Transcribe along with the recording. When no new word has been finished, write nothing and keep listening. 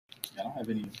I don't have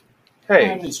any.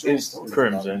 Hey, it's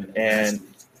Crimson, and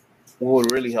what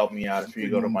would really help me out if you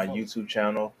go to my YouTube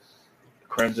channel,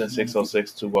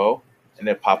 Crimson60620, and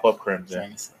then pop up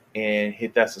Crimson, and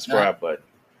hit that subscribe button.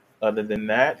 Other than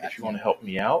that, if you want to help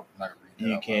me out,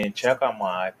 you can check out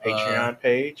my Patreon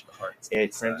page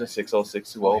at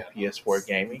Crimson60620 PS4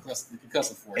 Gaming.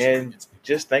 And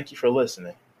just thank you for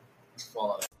listening.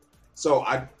 So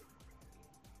I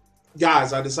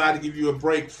decided to give you a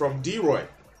break from D-Roy.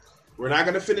 We're not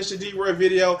going to finish the D-Roy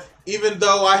video, even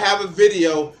though I have a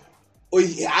video.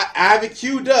 I have it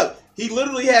queued up. He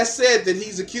literally has said that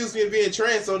he's accused me of being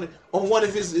trans on one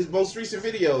of his most recent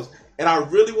videos. And I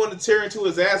really want to tear into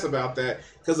his ass about that,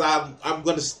 because I'm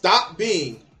going to stop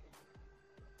being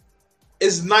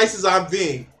as nice as I'm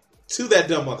being to that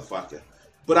dumb motherfucker.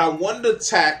 But I wanted to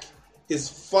attack his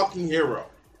fucking hero,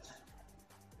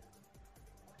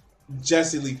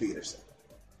 Jesse Lee Peterson.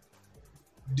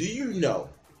 Do you know,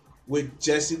 with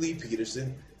Jesse Lee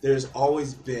Peterson, there's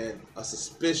always been a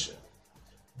suspicion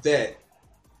that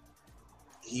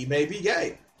he may be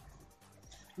gay.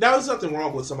 Now, there's nothing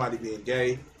wrong with somebody being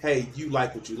gay. Hey, you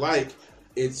like what you like.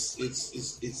 It's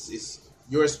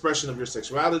your expression of your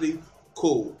sexuality.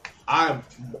 Cool. I'm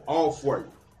all for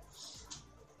you.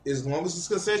 As long as it's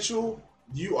consensual,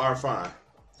 you are fine.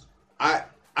 I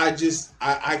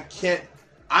can't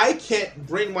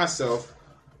bring myself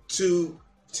to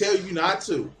tell you not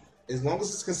to. As long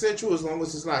as it's consensual, as long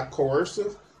as it's not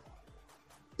coercive,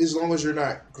 as long as you're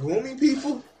not grooming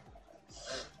people,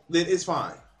 then it's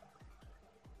fine.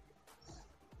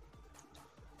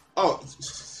 Oh,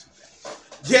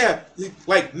 yeah,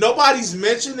 like nobody's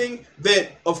mentioning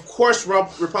that. Of course,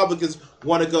 Republicans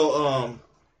want to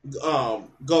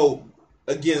go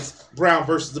against Brown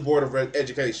versus the Board of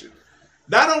Education.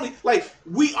 Not only, like,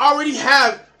 we already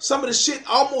have some of the shit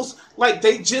almost like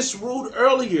they just ruled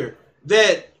earlier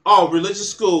that,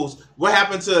 religious schools, what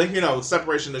happened to,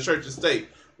 separation of church and state,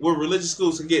 where religious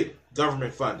schools can get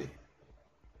government funding.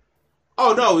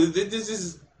 Oh no, this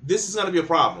is going to be a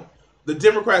problem. The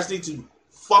Democrats need to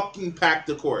fucking pack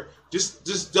the court. Just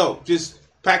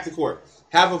pack the court.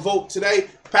 Have a vote today,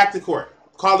 pack the court.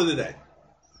 Call it a day.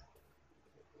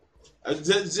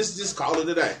 Just call it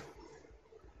a day.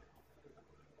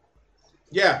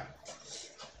 Yeah.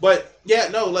 But yeah,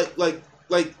 no, like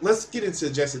let's get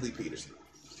into Jesse Lee Peterson.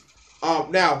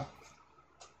 Now,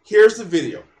 here's the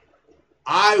video.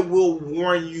 I will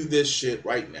warn you this shit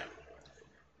right now.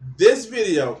 This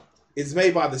video is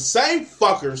made by the same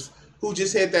fuckers who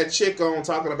just had that chick on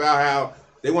talking about how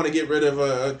they want to get rid of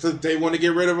abortion,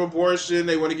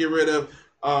 they want to get rid of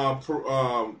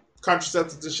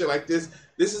contraceptives and shit like this.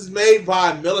 This is made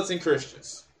by militant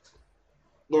Christians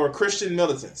or Christian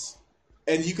militants,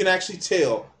 and you can actually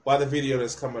tell by the video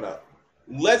that's coming up.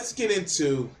 Let's get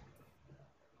into,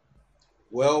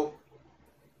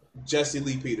 Jesse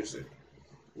Lee Peterson,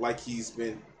 like he's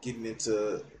been getting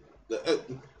into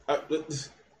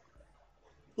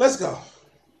let's go.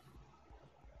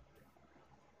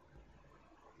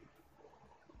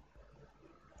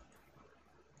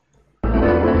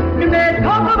 They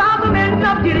talk about the men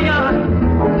of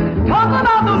Gideon, talk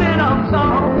about the men of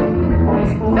Saul.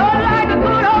 Don't like a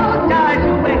good old guy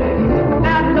to wait.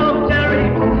 That's no Jerry.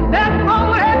 That's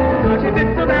always good. She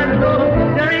fits the man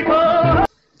of Jericho.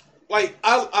 Like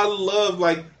I love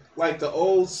like the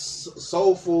old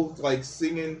soulful like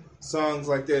singing songs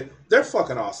like that. They're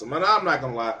fucking awesome, and I'm not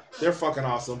gonna lie, they're fucking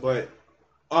awesome. But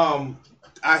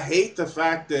I hate the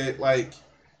fact that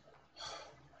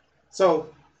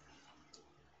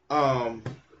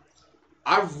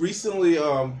I recently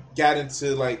got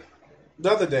into the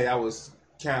other day I was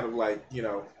kind of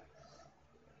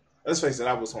let's face it,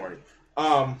 I was horny.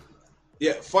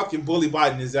 Yeah, fucking Bully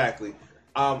Biden, exactly.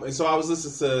 And so I was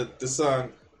listening to the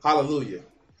song Hallelujah.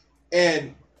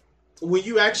 And when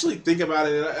you actually think about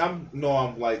it, I'm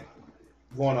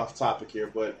going off topic here,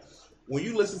 but when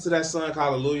you listen to that song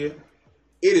Hallelujah,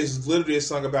 it is literally a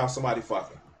song about somebody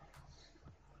fucking.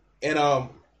 And a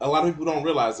lot of people don't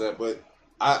realize that, but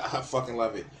I fucking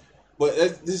love it. But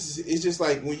it's just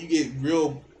like when you get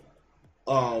real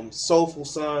soulful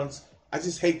songs, I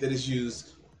just hate that it's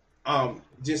used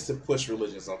just to push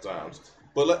religion sometimes.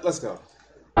 But let's go.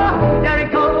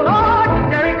 Jericho, Lord,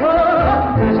 Jericho,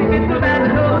 she gets the band,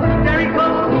 Jericho,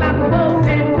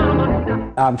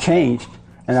 I'm changed,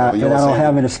 and I don't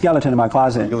have any skeleton in my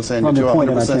closet. You're saying that you're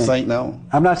 100% saint now?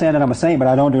 I'm not saying that I'm a saint, but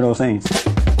I don't do those things.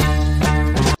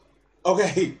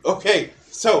 Okay.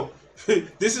 So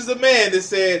this is a man that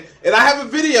said, and I have a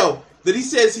video that he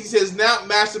says not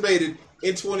masturbated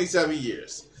in 27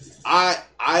 years. I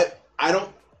don't.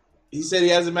 He said he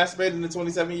hasn't masturbated in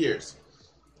 27 years.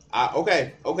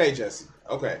 Okay, Jesse.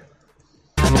 Okay.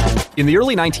 In the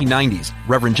early 1990s,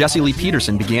 Reverend Jesse Lee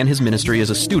Peterson began his ministry as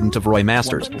a student of Roy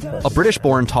Masters, a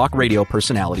British-born talk radio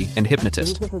personality and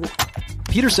hypnotist.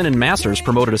 Peterson and Masters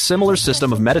promoted a similar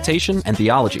system of meditation and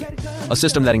theology, a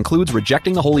system that includes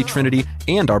rejecting the Holy Trinity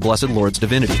and our blessed Lord's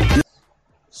divinity.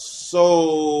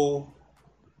 So,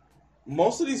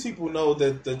 most of these people know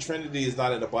that the Trinity is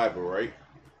not in the Bible, right?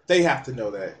 They have to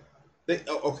know that.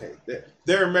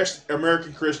 They're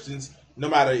American Christians, no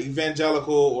matter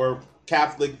evangelical or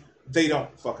Catholic. They don't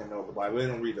fucking know the Bible. They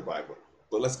don't read the Bible.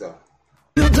 But let's go.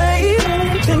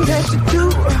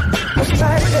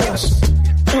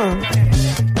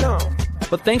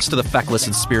 But thanks to the feckless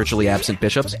and spiritually absent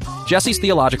bishops, Jesse's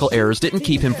theological errors didn't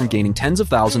keep him from gaining tens of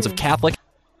thousands of Catholic...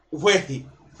 Wait.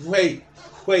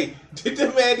 Did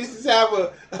the man just have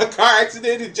a car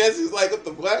accident and Jesse's like, what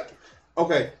the fuck?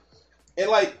 Okay. And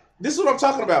like, this is what I'm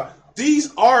talking about.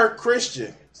 These are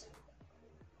Christians.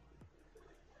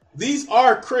 These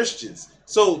are Christians.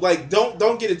 So like,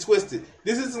 don't get it twisted.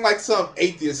 This isn't like some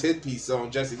atheist hit piece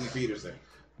on Jesse Lee Peterson.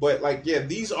 But like, yeah,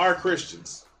 these are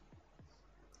Christians.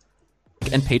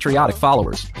 And patriotic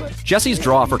followers. Jesse's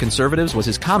draw for conservatives was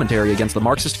his commentary against the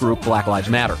Marxist group Black Lives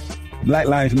Matter. Black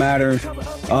Lives Matter,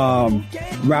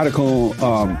 radical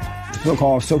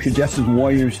so-called social justice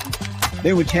warriors.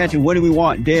 They were chanting, what do we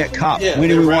want? Dead cops. When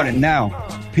do we want it now?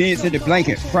 Pigs in the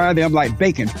blanket. Fry them like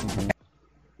bacon.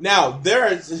 Now,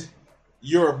 there's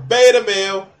your beta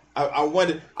male. I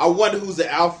wonder who's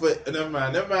the alpha. Never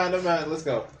mind. Let's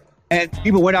go. And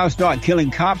people went out and started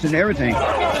killing cops and everything.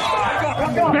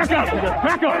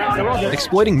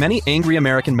 Exploiting many angry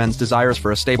American men's desires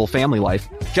for a stable family life,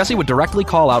 Jesse would directly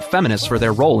call out feminists for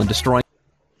their role in destroying...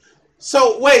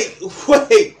 So, wait.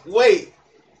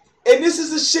 And this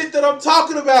is the shit that I'm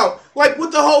talking about. Like,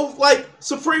 with the whole, like,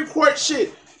 Supreme Court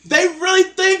shit. They really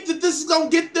think that this is gonna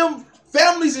get them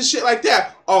families and shit like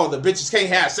that. Oh, the bitches can't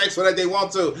have sex whenever they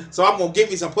want to, so I'm gonna give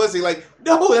me some pussy. Like,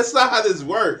 no, that's not how this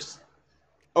works.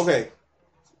 Okay.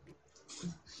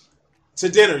 To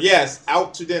dinner, yes.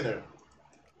 Out to dinner.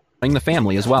 The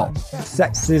family as well.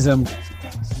 Sexism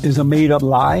is a made-up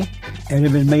lie, and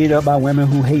it's been made up by women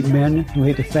who hate men, who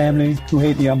hate the family, who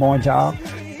hate the unborn child.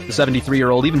 The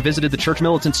 73-year-old even visited the Church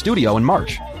Militant studio in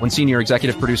March, when senior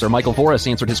executive producer Michael Voris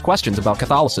answered his questions about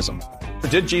Catholicism.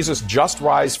 Did Jesus just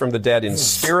rise from the dead in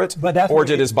spirit, or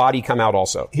did his body come out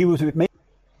also? He was...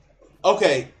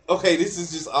 Okay, this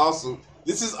is just awesome.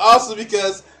 This is awesome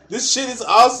because this shit is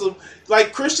awesome.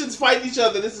 Like, Christians fighting each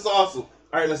other. This is awesome.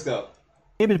 All right, let's go.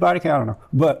 His body counter,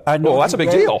 but I know. Well, that's a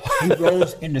big deal. He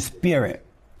rose in the spirit.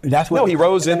 That's what. No, he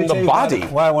rose in the body.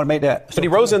 Why I want to make that. But he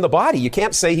rose in the body. You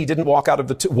can't say he didn't walk out of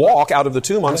the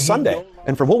tomb on Sunday.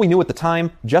 And from what we knew at the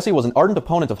time, Jesse was an ardent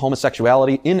opponent of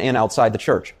homosexuality in and outside the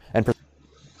church. And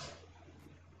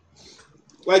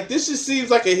like, this just seems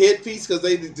like a hit piece because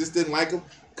they just didn't like him.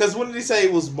 Because when did he say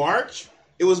it was March?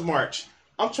 It was March.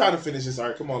 I'm trying to finish this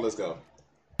art. Come on, let's go.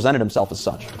 Presented himself as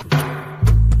such.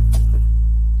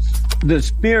 The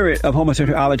spirit of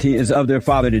homosexuality is of their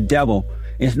father, the devil.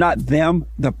 It's not them,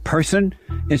 the person.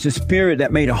 It's the spirit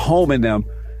that made a home in them.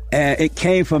 And it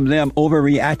came from them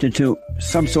overreacting to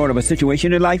some sort of a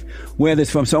situation in life, whether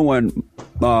it's from someone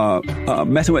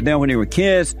messing with them when they were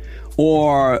kids,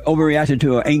 or overreacting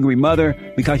to an angry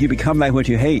mother, because you become like what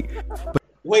you hate.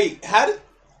 Wait,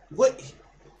 what?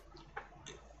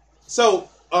 So,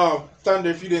 Thunder,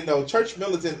 if you didn't know, Church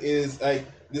Militant is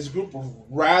this group of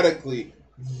radically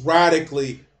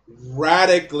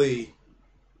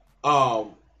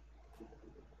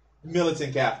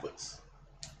militant Catholics.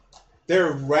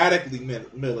 They're radically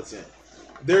militant.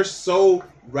 They're so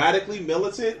radically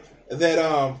militant that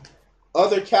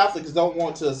other Catholics don't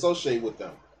want to associate with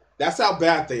them. That's how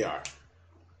bad they are.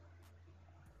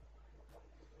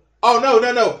 Oh,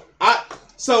 no.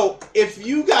 So if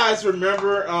you guys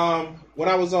remember when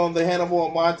I was on the Hannibal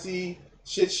and Monty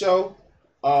shit show,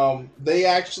 they've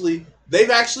actually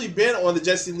been on the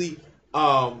Jesse Lee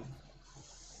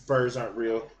Birds Aren't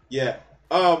Real. Yeah.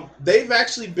 They've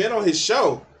actually been on his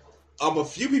show. A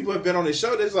few people have been on his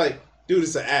show. They're like, dude,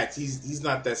 it's an act. He's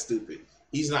not that stupid.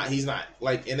 He's not.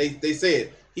 Like, and they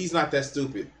said he's not that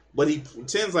stupid. But he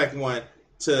pretends like one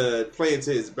to play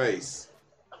into his base.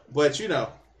 But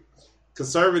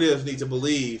conservatives need to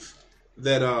believe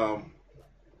that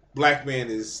black man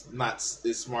is not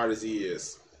as smart as he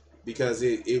is, because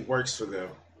it works for them.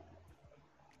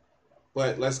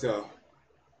 But let's go.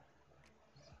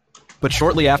 But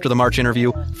shortly after the March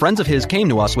interview, friends of his came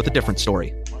to us with a different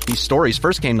story. These stories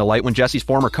first came to light when Jesse's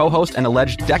former co-host and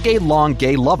alleged decade-long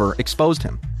gay lover exposed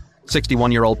him.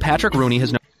 61-year-old Patrick Rooney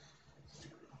has known...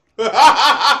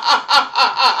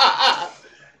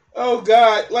 Oh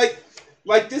God! Like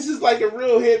this is like a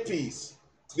real hit piece.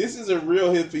 This is a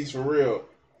real hit piece for real.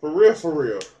 For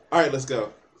real. All right, let's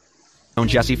go. Known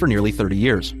Jesse for nearly 30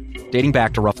 years, dating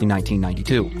back to roughly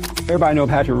 1992. Everybody know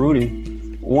Patrick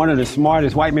Rooney, one of the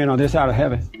smartest white men on this side of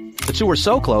heaven. The two were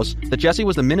so close that Jesse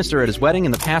was the minister at his wedding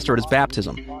and the pastor at his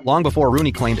baptism, long before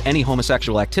Rooney claimed any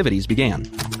homosexual activities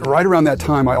began. Right around that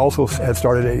time, I also had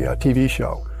started a TV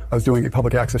show. I was doing a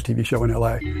public access TV show in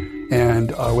LA,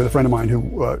 and with a friend of mine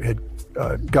who had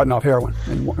gotten off heroin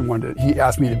and wanted to, he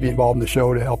asked me to be involved in the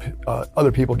show to help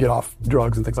other people get off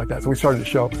drugs and things like that. So we started a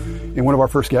show, and one of our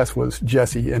first guests was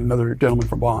Jesse and another gentleman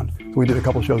from Bond. So we did a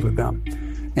couple of shows with them.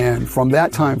 And from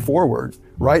that time forward,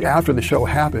 right after the show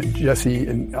happened, Jesse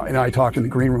and I talked in the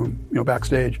green room,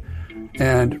 backstage.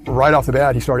 And right off the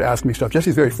bat, he started asking me stuff.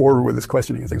 Jesse's very forward with his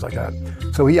questioning and things like that.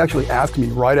 So he actually asked me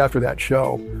right after that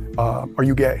show, are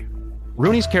you gay?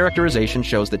 Rooney's characterization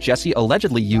shows that Jesse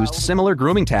allegedly used similar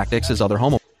grooming tactics as other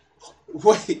homo.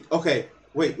 Wait.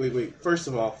 First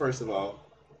of all,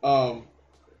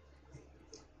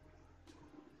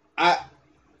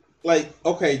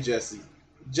 Jesse,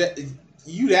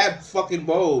 you that fucking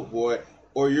bold, boy,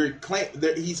 or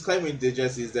he's claiming that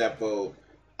Jesse is that bold.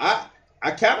 I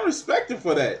kind of respect him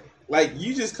for that. Like,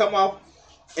 you just come off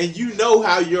and you know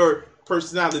how your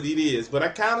personality is, but I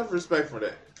kind of respect for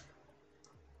that.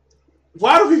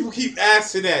 Why do people keep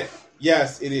asking that?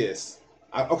 Yes, it is.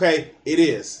 It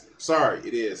is. Sorry,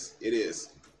 it is.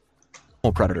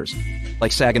 Predators,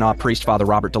 like Saginaw priest Father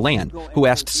Robert DeLand, who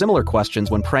asked similar questions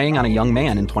when preying on a young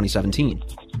man in 2017.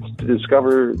 To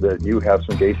discover that you have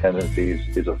some gay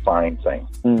tendencies is a fine thing,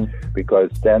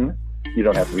 because then you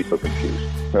don't have to be so confused.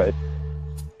 Right.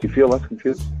 Do you feel less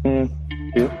confused?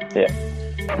 Yeah.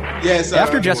 Yes.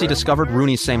 After Jesse discovered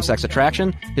Rooney's same-sex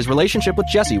attraction, his relationship with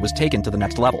Jesse was taken to the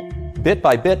next level. Bit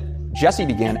by bit, Jesse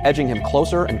began edging him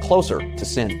closer and closer to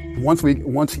sin. Once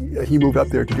he moved up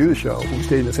there to do the show, we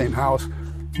stayed in the same house.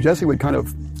 Jesse would kind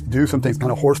of do some things,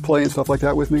 kind of horseplay and stuff like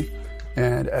that with me.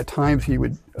 And at times he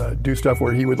would do stuff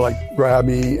where he would like grab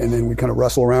me and then we'd kind of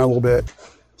wrestle around a little bit.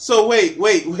 So wait.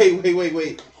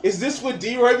 Is this what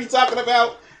D-Roy be talking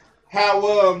about?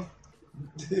 How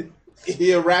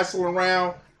he'll wrestle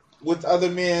around with other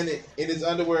men in his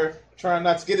underwear, trying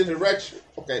not to get in the erection?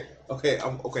 Okay. All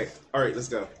right, let's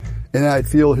go. And I'd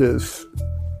feel his,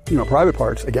 private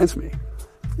parts against me.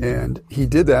 And he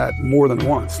did that more than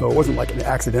once. So it wasn't like an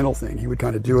accidental thing. He would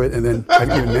kind of do it, and then I'd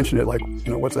even mention it, like,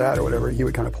 what's that or whatever. He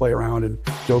would kind of play around and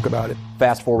joke about it.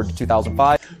 Fast forward to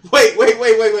 2005. Wait.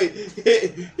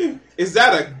 Is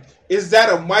that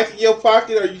a mic in your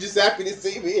pocket, or are you just happy to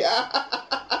see me?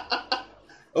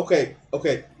 Okay,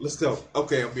 let's go.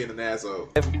 Okay, I'm being an asshole.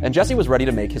 And Jesse was ready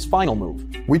to make his final move.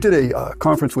 We did a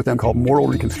conference with them called Moral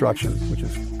Reconstruction, which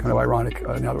is kind of ironic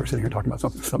now that we're sitting here talking about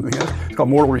something else. It's called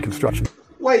Moral Reconstruction.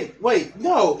 Wait,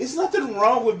 no, it's nothing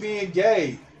wrong with being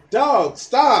gay. Dog,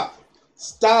 stop.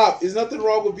 There's nothing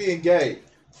wrong with being gay.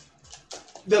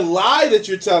 The lie that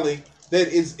you're telling that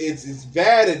it's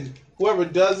bad and whoever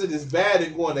does it is bad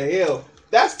and going to hell,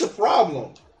 that's the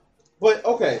problem. But,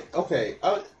 okay.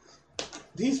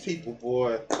 These people,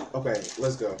 boy. Okay,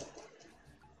 let's go.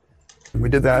 We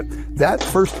did that. That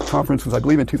first conference was, I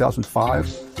believe, in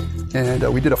 2005.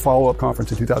 And we did a follow-up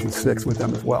conference in 2006 with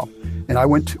them as well. And I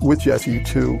went with Jesse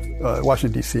to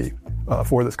Washington, D.C.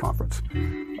 For this conference.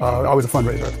 I was a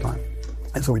fundraiser at the time.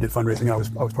 And so we did fundraising. I was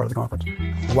part of the conference.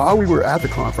 While we were at the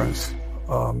conference,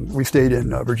 we stayed in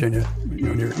Virginia,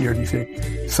 near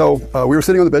D.C. So we were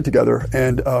sitting on the bed together,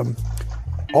 and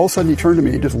all of a sudden he turned to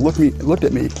me and just looked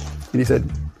at me, and he said,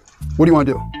 "What do you want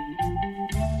to do?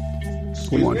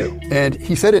 What do you want to do?" And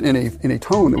he said it in a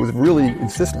tone that was really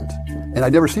insistent. And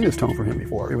I'd never seen this tone from him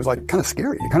before. It was like kind of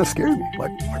scary. It kind of scared me.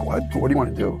 Like what? What do you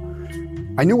want to do?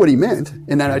 I knew what he meant,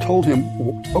 and then I told him,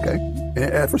 okay. And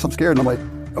at first I'm scared, and I'm like,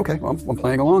 okay, well, I'm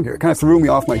playing along here. It kind of threw me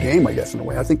off my game, I guess, in a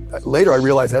way. I think later I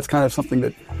realized that's kind of something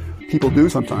that people do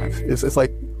sometimes. It's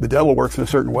like the devil works in a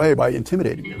certain way by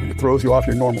intimidating you, and it throws you off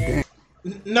your normal game.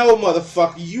 No,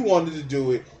 motherfucker, you wanted to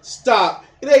do it. Stop.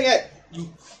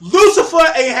 Lucifer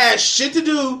ain't had shit to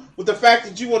do with the fact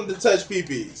that you wanted to touch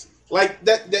peepees. Like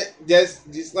that's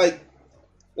just like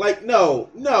no.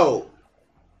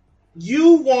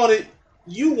 You wanted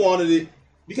it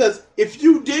because if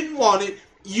you didn't want it,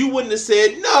 you wouldn't have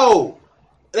said no.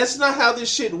 That's not how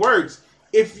this shit works.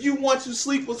 If you want to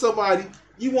sleep with somebody,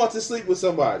 you want to sleep with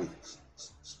somebody.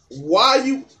 Why'd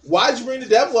you bring the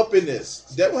devil up in this?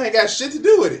 The devil ain't got shit to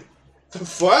do with it. The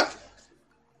fuck?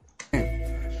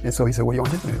 And so he said, "What do you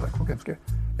want to do?" And he's like, "Okay, I'm scared."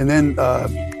 And then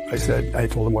I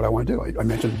told him what I want to do. I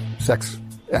mentioned sex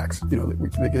acts.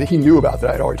 He knew about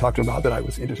that. I'd already talked to him about that I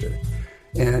was interested in.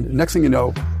 And next thing you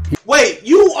know, Wait,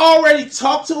 you already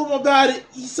talked to him about it,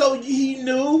 so he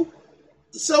knew?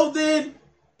 So then,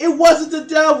 it wasn't the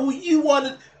devil. You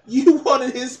wanted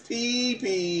his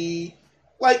pee-pee.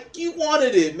 Like, you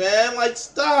wanted it, man. Like,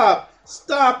 stop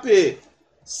it.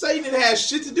 Satan has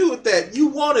shit to do with that. You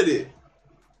wanted it.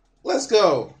 Let's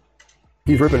go.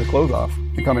 He's ripping his clothes off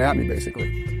and coming at me,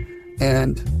 basically.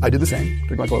 And I did the same.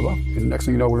 Took my clothes off. And next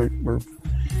thing you know, we're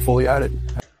fully at it.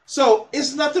 So,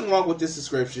 it's nothing wrong with this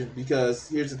description, because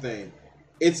here's the thing.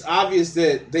 It's obvious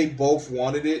that they both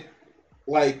wanted it.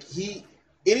 Like,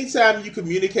 anytime you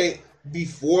communicate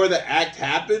before the act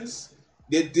happens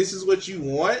that this is what you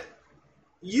want,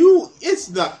 you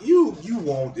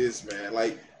want this, man.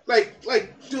 Like,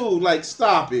 dude, like,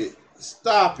 stop it.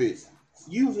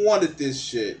 You wanted this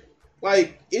shit.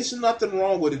 Like, it's nothing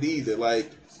wrong with it either. Like,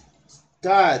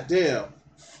 god damn.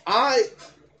 I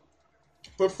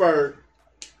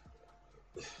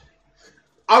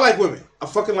like women. I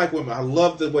fucking like women. I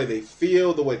love the way they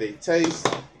feel, the way they taste.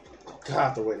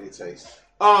 God, the way they taste.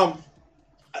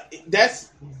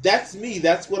 That's me.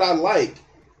 That's what I like.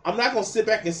 I'm not gonna sit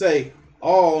back and say,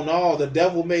 oh no, the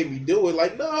devil made me do it.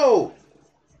 Like, no.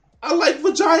 I like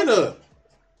vagina.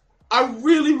 I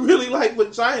really, really like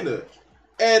vagina.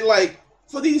 And like,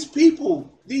 for these people,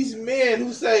 these men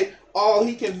who say, oh,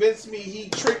 he convinced me, he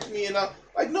tricked me, and I'm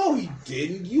like, no, he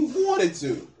didn't. You wanted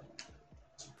to.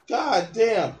 God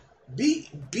damn.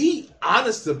 Be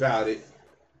honest about it.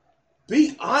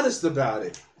 Be honest about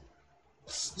it.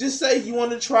 Just say you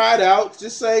want to try it out.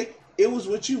 Just say it was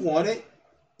what you wanted.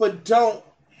 But don't.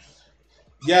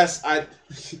 Yes, I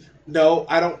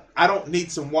don't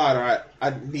need some water.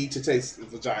 I need to taste the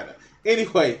vagina.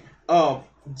 Anyway,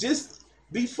 just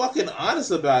be fucking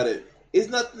honest about it. It's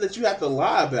nothing that you have to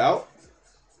lie about.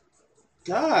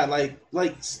 God,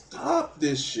 like stop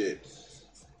this shit.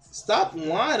 Stop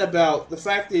lying about the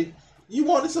fact that you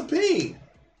wanted some peen.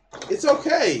 It's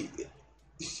okay.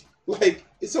 Like,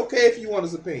 it's okay if you want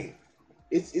some peen.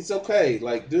 It's okay.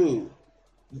 Like, dude,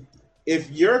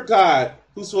 if your God,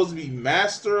 who's supposed to be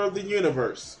master of the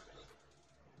universe,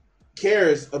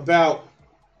 cares about,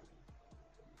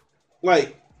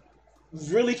 like,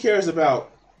 really cares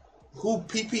about who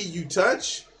pee-pee you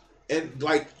touch, and,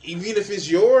 like, even if it's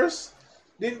yours,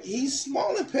 then he's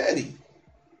small and petty.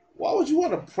 Why would you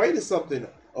want to pray to something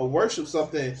or worship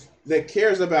something that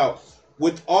cares about,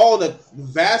 with all the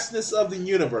vastness of the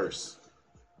universe,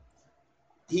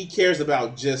 he cares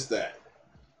about just that?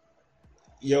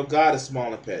 Your God is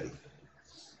small and petty.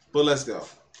 But let's go.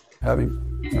 Having,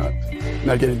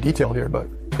 not getting detail here, but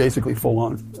basically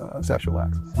full-on sexual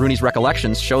acts. Rooney's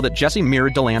recollections show that Jesse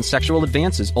mirrored DeLand's sexual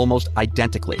advances almost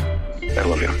identically. I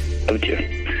love you. I love you.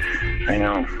 I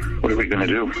know. What are we going to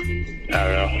do? I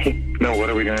don't know. No, what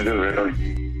are we going to do, really?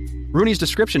 Rooney's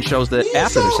description shows that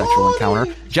after their sexual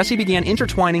encounter, Jesse began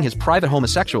intertwining his private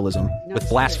homosexualism with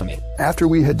blasphemy. After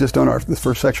we had just done the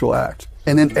first sexual act,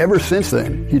 and then ever since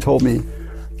then, he told me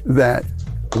that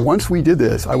once we did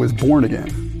this, I was born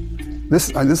again.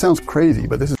 This sounds crazy,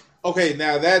 but this is okay.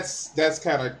 Now that's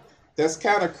kind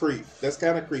of creepy. That's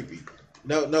kind of creepy.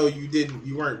 No, you didn't.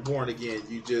 You weren't born again.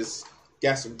 You just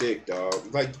got some dick, dog.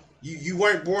 Like you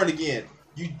weren't born again.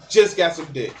 You just got some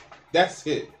dick. That's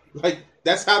it. Like,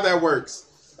 that's how that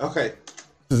works. Okay.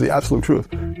 This is the absolute truth.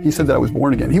 He said that I was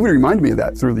born again. He would remind me of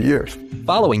that through the years.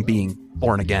 Following being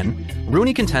born again,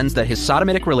 Rooney contends that his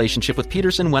sodomitic relationship with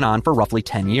Peterson went on for roughly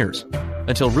 10 years,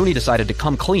 until Rooney decided to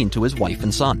come clean to his wife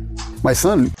and son. My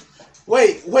son...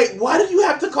 Wait, why do you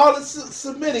have to call it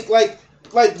Semitic? Like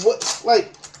what?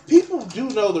 Like, people do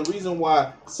know the reason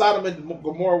why Sodom and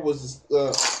Gomorrah was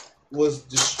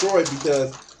destroyed,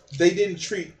 because they didn't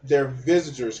treat their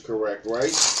visitors correct,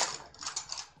 right?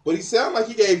 But he sounded like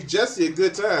he gave Jesse a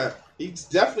good time. He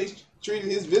definitely treated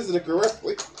his visitor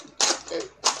correctly.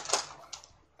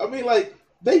 I mean, like,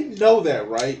 they know that,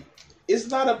 right? It's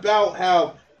not about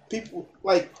how people,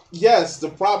 like, yes, the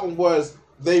problem was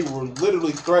they were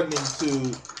literally threatening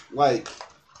to, like,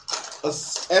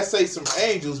 essay some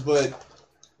angels, but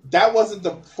that wasn't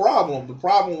the problem. The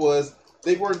problem was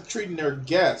they weren't treating their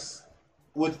guests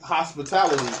with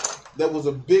hospitality. That was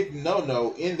a big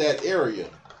no-no in that area.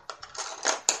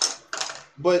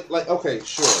 But, like, okay,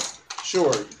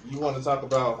 sure. You want to talk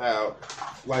about how,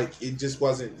 like, it just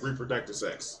wasn't reproductive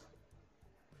sex.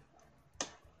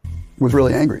 Was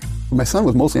really angry. My son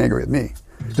was mostly angry at me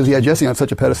because he had Jesse on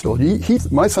such a pedestal.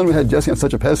 My son had Jesse on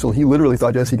such a pedestal, he literally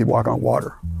thought Jesse could walk on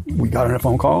water. We got on a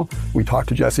phone call, we talked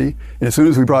to Jesse, and as soon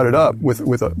as we brought it up with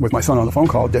my son on the phone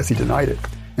call, Jesse denied it.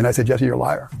 And I said, Jesse, you're a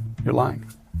liar. You're lying.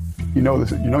 You know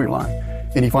this. You know you're lying.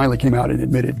 And he finally came out and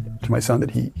admitted to my son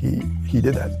that he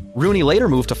did that. Rooney later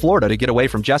moved to Florida to get away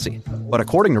from Jesse. But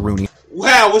according to Rooney...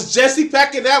 Wow, was Jesse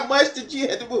packing that much that you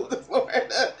had to move to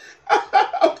Florida?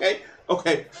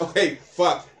 Okay,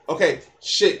 fuck. Okay,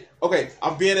 shit. Okay,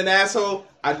 I'm being an asshole.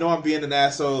 I know I'm being an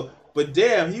asshole. But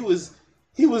damn, he was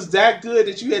that good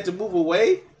that you had to move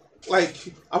away?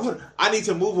 Like, I need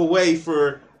to move away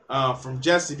from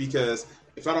Jesse, because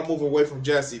if I don't move away from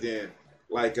Jesse, then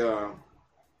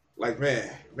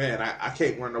man, I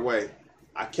can't run away.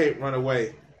 I can't run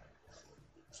away.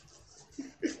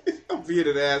 I'm being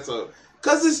an asshole.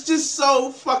 Because it's just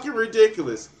so fucking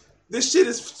ridiculous. This shit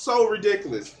is so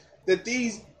ridiculous that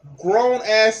these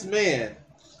grown-ass men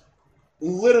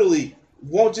literally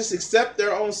won't just accept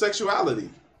their own sexuality.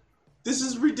 This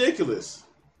is ridiculous.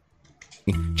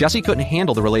 Jesse couldn't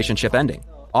handle the relationship ending,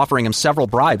 offering him several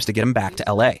bribes to get him back to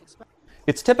L.A.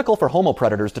 It's typical for homo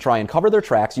predators to try and cover their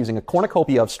tracks using a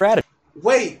cornucopia of strategies.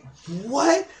 Wait,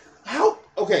 what? How?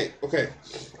 Okay.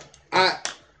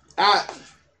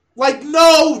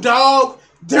 No, dog.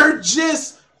 They're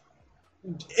just,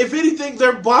 if anything,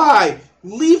 they're bi.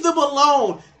 Leave them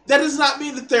alone. That does not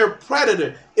mean that they're a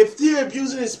predator. If they're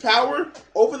abusing his power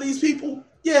over these people,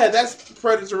 yeah, that's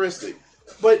predatoristic.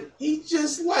 But he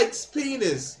just likes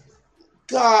penis.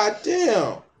 God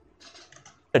damn.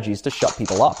 Strategies to shut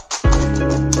people up.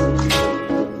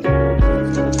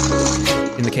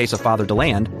 In the case of Father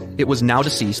DeLand, it was now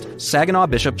deceased Saginaw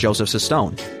Bishop Joseph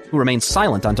Sistone, who remained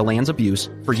silent on DeLand's abuse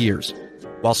for years.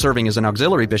 While serving as an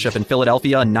auxiliary bishop in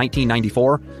Philadelphia in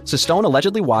 1994, Sistone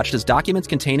allegedly watched as documents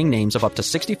containing names of up to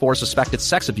 64 suspected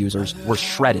sex abusers were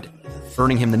shredded,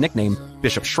 earning him the nickname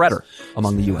Bishop Shredder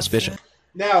among the U.S. bishops.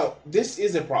 Now, this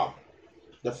is a problem.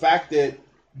 The fact that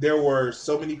there were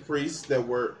so many priests that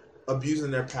were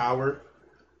abusing their power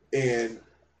and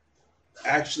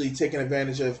actually taking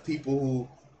advantage of people who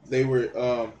they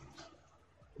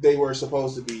were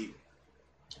supposed to be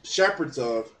shepherds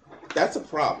of, that's a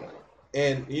problem.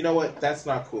 And you know what? That's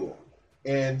not cool.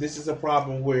 And this is a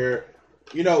problem where,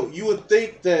 you would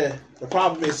think that the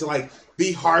problem is to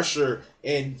be harsher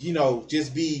and,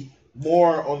 just be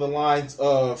more on the lines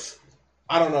of,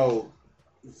 I don't know,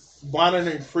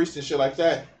 monitoring priests and shit like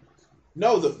that.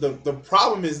 No, the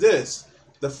problem is this.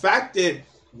 The fact that,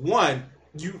 one,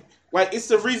 it's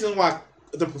the reason why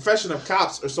the profession of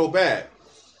cops are so bad.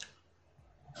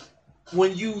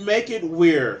 When you make it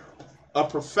where a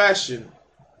profession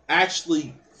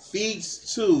actually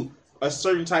feeds to a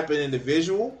certain type of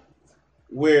individual,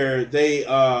 where they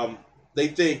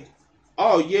think,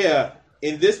 oh yeah,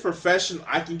 in this profession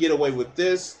I can get away with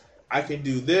this, I can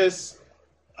do this,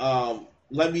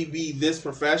 let me be this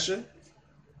profession.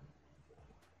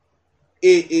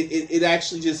 It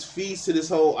actually just feeds to this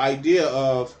whole idea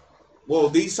of, well,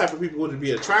 these type of people wouldn't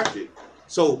be attracted.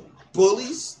 So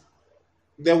bullies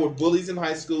that were bullies in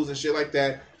high schools and shit like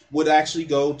that would actually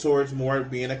go towards more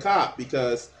being a cop,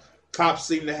 because cops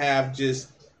seem to have just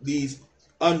these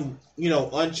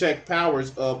unchecked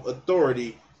powers of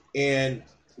authority, and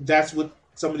that's what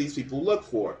some of these people look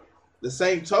for. The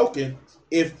same token,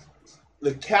 if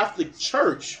the Catholic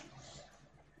Church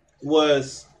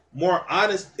was more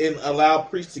honest and allowed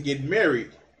priests to get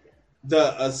married,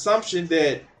 the assumption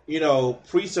that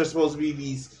priests are supposed to be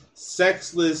these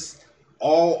sexless,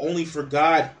 all only for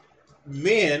God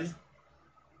men,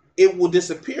 it will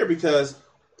disappear, because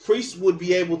priests would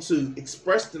be able to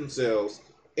express themselves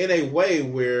in a way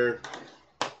where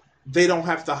they don't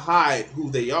have to hide who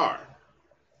they are.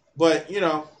 But,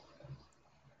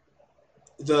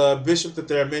 the bishop that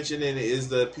they're mentioning is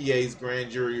the PA's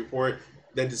grand jury report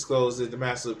that discloses the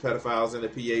massive pedophiles in the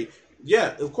PA.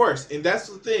 Yeah, of course. And that's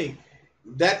the thing.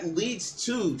 That leads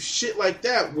to shit like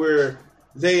that, where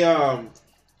they,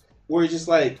 where just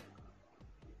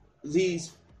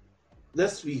these,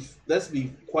 let's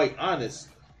be quite honest,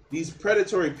 these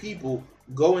predatory people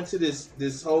go into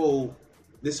this whole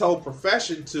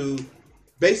profession to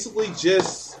basically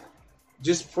just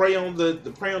prey on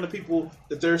the people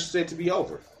that they're said to be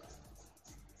over.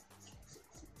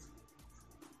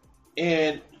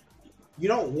 And you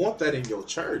don't want that in your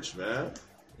church, man.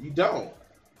 You don't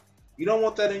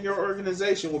want that in your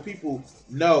organization, where people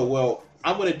know, well,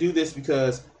 I'm going to do this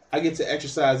because I get to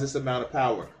exercise this amount of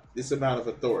power, this amount of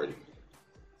authority.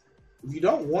 You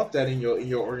don't want that in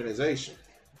your organization.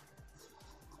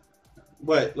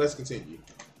 But let's continue.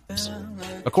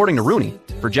 According to Rooney,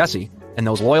 for Jesse and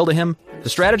those loyal to him, the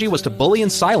strategy was to bully and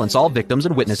silence all victims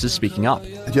and witnesses speaking up.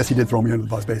 Jesse did throw me under the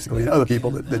bus, basically, and other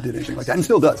people that did anything like that, and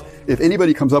still does. If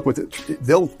anybody comes up with it,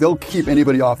 they'll keep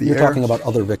anybody off the air. You're talking about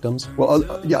other victims?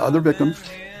 Well, yeah, other victims.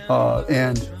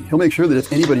 And he'll make sure that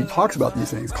if anybody talks about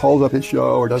these things, calls up his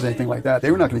show or does anything like that,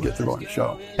 they were not going to get through on the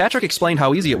show. Patrick explained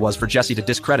how easy it was for Jesse to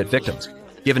discredit victims,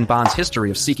 given Bond's history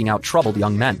of seeking out troubled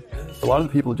young men. A lot of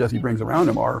the people Jesse brings around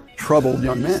him are troubled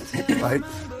young men, right?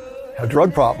 Have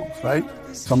drug problems, right?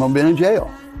 Some of them been in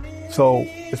jail. So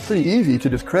it's pretty easy to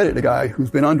discredit a guy who's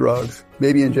been on drugs,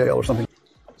 maybe in jail or something.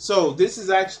 So this is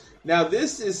actually, now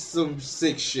this is some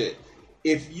sick shit.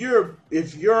 If your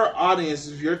audience,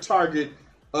 if your target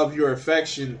of your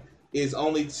affection is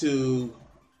only to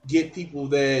get people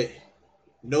that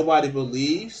nobody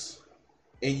believes,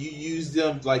 and you use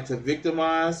them like to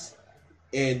victimize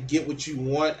and get what you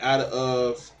want out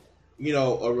of,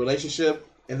 a relationship,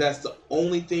 and that's the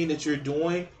only thing that you're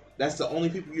doing, that's the only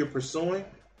people you're pursuing,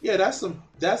 yeah, that's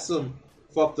some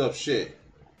fucked up shit.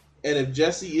 And if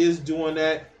Jesse is doing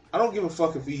that, I don't give a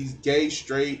fuck if he's gay,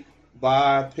 straight,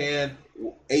 bi, pan,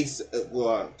 ace. Well,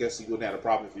 I guess he wouldn't have a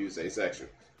problem if he was asexual.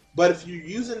 But if you're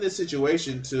using this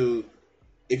situation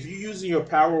if you're using your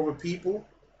power over people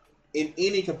in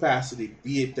any capacity,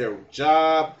 be it their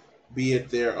job, be it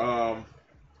their,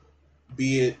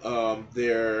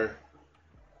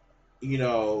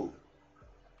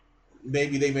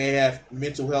 maybe they may have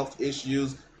mental health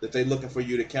issues that they're looking for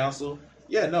you to counsel.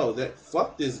 Yeah, no,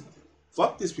 fuck this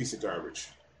piece of garbage.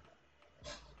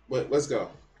 But let's go.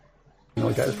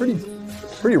 Like that.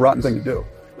 It's pretty rotten thing to do.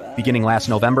 Beginning last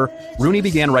November, Rooney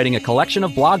began writing a collection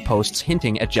of blog posts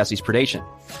hinting at Jesse's predation,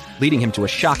 leading him to a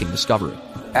shocking discovery.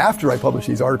 After I published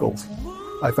these articles,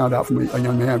 I found out from a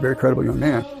young man, a very credible young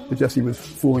man, that Jesse was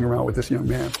fooling around with this young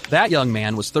man. That young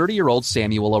man was 30-year-old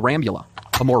Samuel Arambula,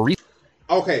 a more recent...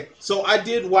 Okay, so I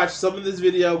did watch some of this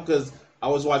video because I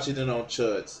was watching it on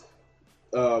Chud's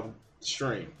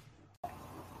stream.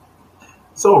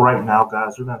 So right now,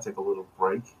 guys, we're going to take a little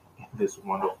break in this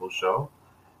wonderful show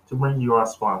to bring you our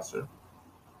sponsor.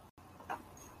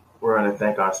 We're going to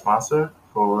thank our sponsor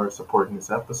for supporting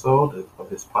this episode of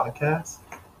this podcast.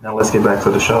 Now let's get back to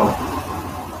the show.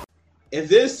 And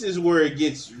this is where it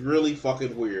gets really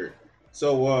fucking weird.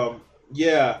 So,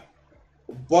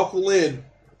 buckle in,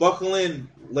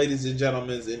 ladies and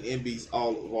gentlemen, and MBs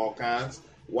of all kinds.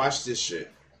 Watch this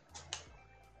shit.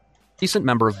 Recent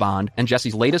member of Bond and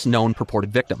Jesse's latest known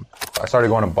purported victim. I started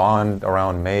going to Bond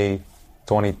around May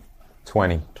 2020.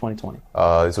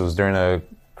 This was during the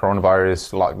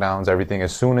coronavirus lockdowns, everything.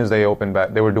 As soon as they opened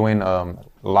back, they were doing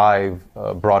live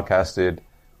broadcasted,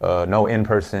 no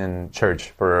in-person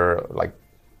church for like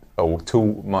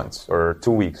 2 months or 2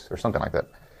 weeks or something like that.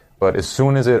 But as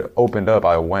soon as it opened up,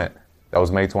 I went. That was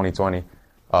May 2020.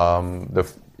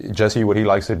 Jesse, what he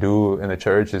likes to do in the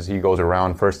church is he goes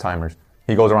around first-timers.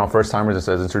 He goes around first-timers and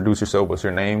says, introduce yourself, what's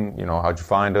your name, how'd you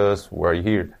find us, where are you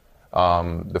here?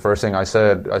 The first thing I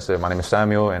said, my name is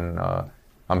Samuel, and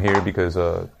I'm here because,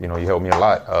 you helped me a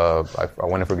lot. I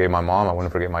went and forgave my mom, I went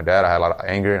and forgave my dad, I had a lot of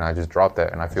anger, and I just dropped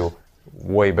that, and I feel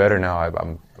way better now.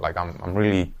 I'm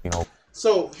really,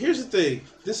 So, here's the thing.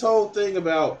 This whole thing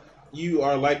about you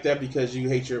are like that because you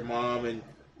hate your mom, and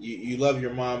you love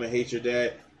your mom and hate your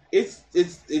dad,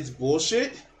 it's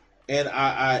bullshit, and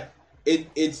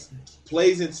it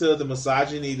plays into the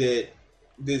misogyny that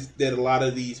a lot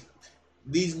of these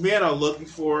men are looking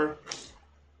for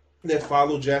that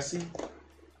follow Jesse.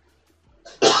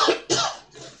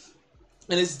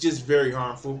 And it's just very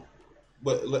harmful.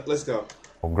 But let's go.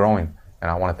 Growing,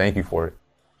 and I want to thank you for it.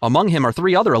 Among him are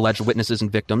 3 other alleged witnesses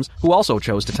and victims who also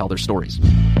chose to tell their stories.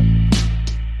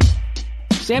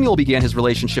 Samuel began his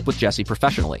relationship with Jesse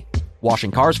professionally,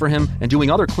 washing cars for him and doing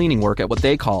other cleaning work at what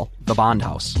they call the Bond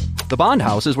House. The Bond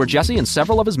House is where Jesse and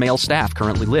several of his male staff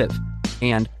currently live.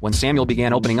 And when Samuel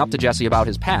began opening up to Jesse about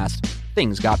his past,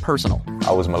 things got personal.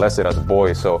 I was molested as a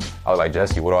boy, so I was like,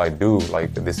 Jesse, what do I do?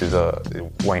 Like, this is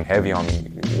weighing heavy on me.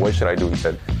 What should I do? He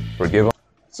said, forgive him.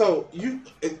 So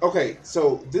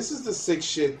so this is the sick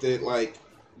shit that like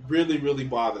really, really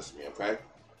bothers me, okay?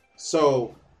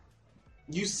 So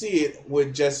you see it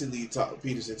when Jesse Lee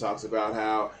Peterson talks about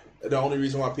how the only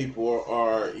reason why people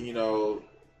are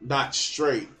not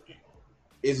straight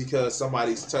is because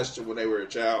somebody's touched them when they were a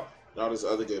child and all this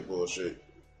other good bullshit.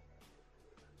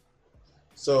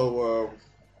 So,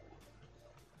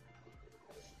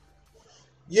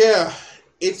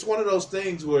 it's one of those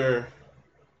things where,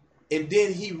 and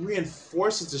then he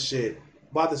reinforces the shit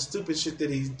by the stupid shit that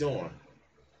he's doing.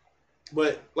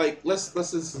 But let's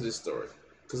listen to this story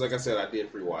because, like I said, I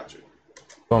did rewatch it.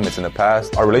 It's in the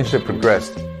past. Our relationship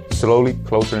progressed slowly,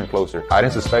 closer and closer. I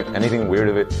didn't suspect anything weird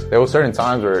of it. There were certain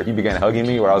times where he began hugging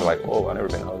me where I was like, "Whoa, I've never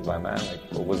been hugged by a man. Like,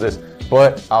 what was this?"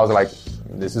 But I was like,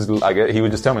 "This is." He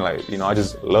would just tell me like, "I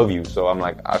just love you." So I'm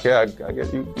like, "Okay, I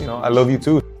guess you. I love you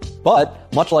too."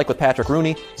 But, much like with Patrick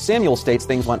Rooney, Samuel states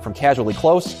things went from casually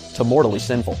close to mortally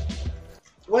sinful.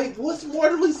 Wait, what's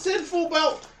mortally sinful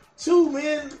about two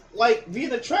men, like,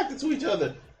 being attracted to each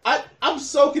other? I'm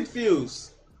so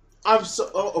confused.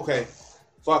 Okay.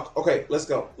 Fuck. Okay, let's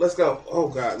go. Oh,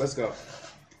 God, let's go.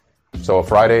 So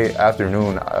Friday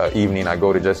afternoon, evening, I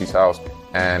go to Jesse's house,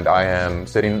 and I am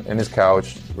sitting in his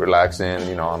couch, relaxing.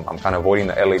 You know, I'm kind of avoiding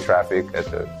the LA traffic at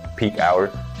the peak hour.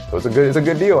 So it's a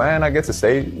good deal, and I get to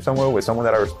stay somewhere with someone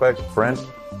that I respect, friend.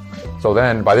 So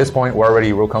then, by this point, we're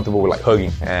already real comfortable with like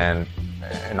hugging and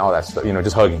all that stuff. You know,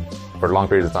 just hugging for long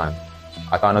periods of time.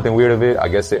 I thought nothing weird of it. I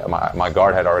guess my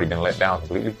guard had already been let down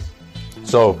completely.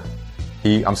 So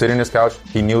I'm sitting on his couch.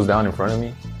 He kneels down in front of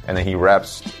me, and then he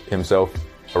wraps himself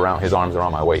around his arms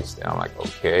around my waist, and I'm like,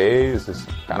 okay, this is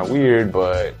kind of weird,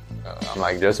 but I'm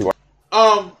like, Jesse,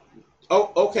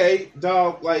 okay,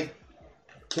 dog, like,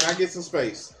 can I get some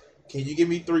space? Can you give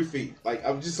me 3 feet? Like,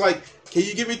 I'm just like, can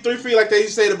you give me 3 feet like they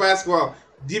used to say to basketball?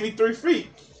 Give me 3 feet.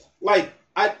 Like,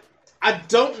 I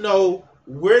don't know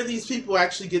where these people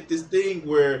actually get this thing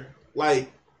where, like,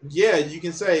 yeah, you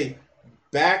can say,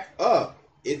 back up,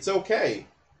 it's okay.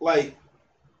 Like,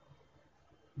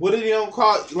 what did he gonna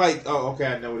call? Like, oh, okay,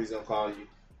 I know what he's gonna call you.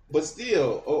 But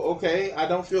still, okay, I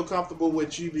don't feel comfortable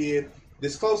with you being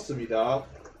this close to me, dog.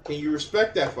 Can you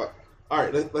respect that? All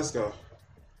right, let's go.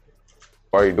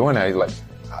 Why are you doing that? He's like,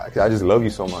 I just love you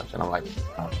so much. And I'm like,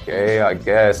 okay, I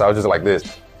guess. I was just like this.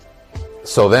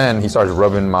 So then he starts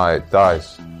rubbing my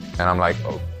thighs. And I'm like,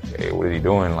 okay, what is he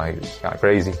doing? Like, it's kind of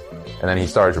crazy. And then he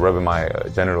starts rubbing my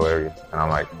genital area. And I'm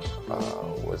like,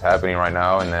 what's happening right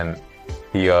now? And then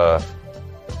he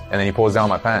pulls down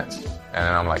my pants. And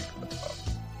then I'm like,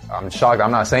 I'm shocked.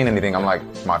 I'm not saying anything. I'm like,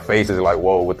 my face is like,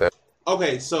 whoa, what the?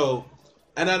 Okay, so,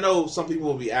 and I know some people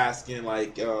will be asking,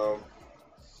 like,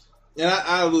 and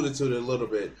I alluded to it a little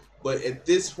bit, but at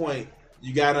this point,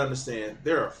 you got to understand,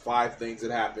 there are 5 things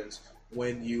that happens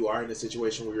when you are in a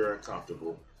situation where you're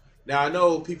uncomfortable. Now, I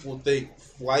know people think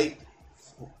fight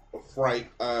or flight,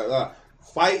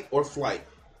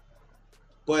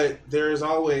 but there's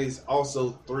always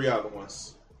also 3 other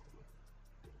ones.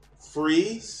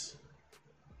 Freeze,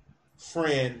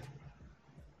 friend,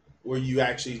 where you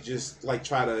actually just like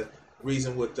try to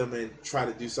reason with them and try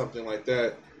to do something like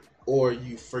that, or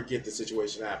you forget the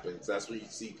situation happens. That's when you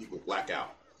see people black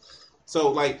out. So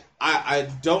like I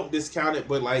don't discount it,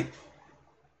 but like,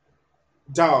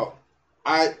 dog,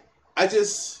 I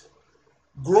just,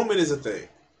 grooming is a thing,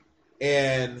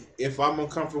 and if I'm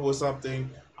uncomfortable with something,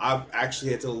 I've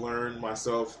actually had to learn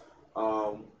myself,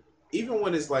 even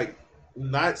when it's like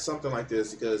not something like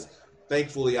this, because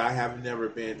thankfully I have never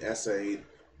been essayed.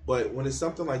 But when it's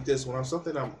something like this, when I'm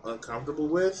uncomfortable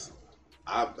with,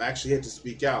 I've actually had to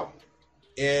speak out.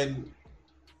 And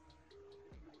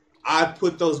I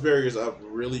put those barriers up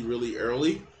really, really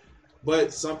early.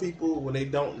 But some people, when they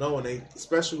don't know, and they,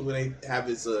 especially when they have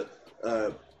this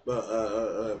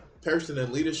person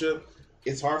in leadership,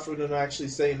 it's hard for them to actually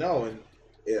say no. And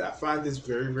yeah, I find this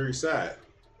very, very sad.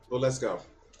 But let's go.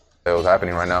 That was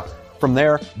happening right now. From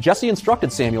there, Jesse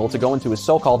instructed Samuel to go into his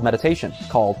so-called meditation,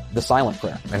 called the silent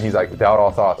prayer. And he's like, doubt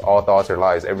all thoughts are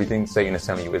lies. Everything Satan is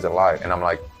telling you is a lie. And I'm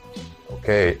like,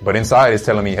 okay. But inside it's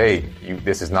telling me, hey,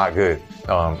 this is not good.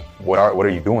 What are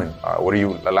you doing? What are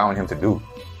you allowing him to do?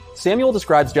 Samuel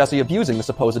describes Jesse abusing the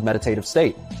supposed meditative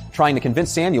state, trying to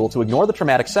convince Samuel to ignore the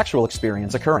traumatic sexual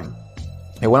experience occurring.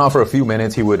 It went on for a few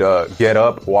minutes. He would get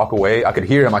up, walk away. I could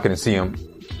hear him. I couldn't see him.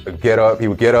 Get up. He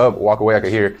would get up, walk away. I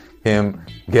could hear him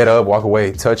get up, walk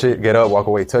away, touch it, get up, walk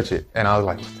away, touch it. And I was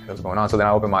like, what the hell's going on? So then I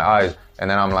opened my eyes, and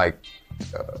then I'm like,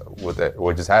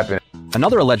 what just happened?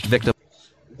 Another alleged victim.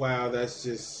 Wow, that's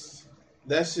just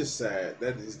sad.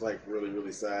 That is like really,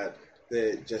 really sad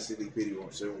that Jesse Lee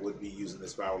Peterson would be using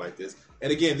this power like this.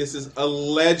 And again, this is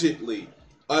allegedly.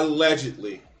 And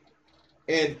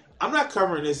I'm not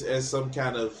covering this as some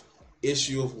kind of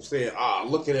issue of saying,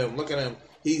 look at him,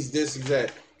 he's this, he's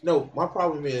that. No, my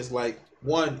problem is like,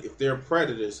 1, if they're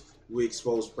predators, we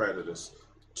expose predators.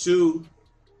 2,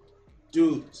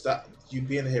 dude, stop you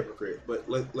being a hypocrite. But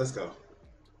let's go.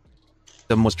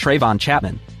 Them was Trayvon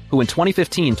Chapman, who in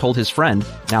 2015 told his friend,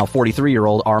 now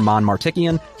 43-year-old Armand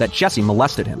Martikian, that Jesse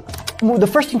molested him. The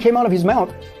first thing came out of his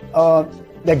mouth,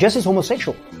 that Jesse's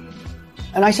homosexual.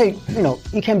 And I say,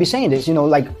 you can't be saying this,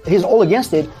 like he's all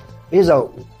against it. He's a,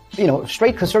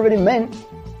 straight conservative man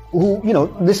who,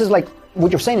 this is like,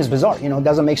 what you're saying is bizarre,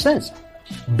 doesn't make sense.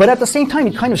 But at the same time,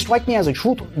 it kind of struck me as a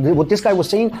truth. What this guy was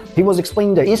saying, he was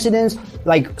explaining the incidents,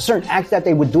 like certain acts that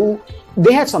they would do.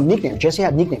 They had some nicknames. Jesse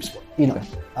had nicknames for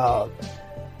it,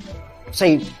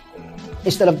 say,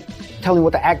 instead of tell him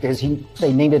what the act is, he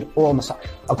named it oral massage,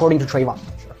 according to Trayvon.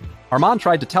 Armand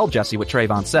tried to tell Jesse what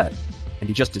Trayvon said, and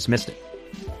he just dismissed it.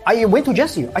 I went to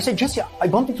Jesse. I said, Jesse, I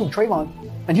bumped into Trayvon,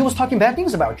 and he was talking bad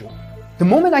things about you. The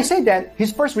moment I said that,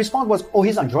 his first response was, oh,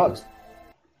 he's on drugs.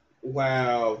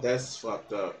 Wow, that's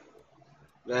fucked up.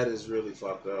 That is really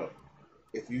fucked up.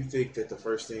 If you think that the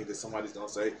first thing that somebody's gonna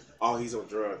say, oh, he's on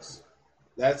drugs,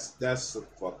 that's some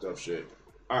fucked up shit.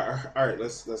 All right,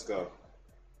 let's go.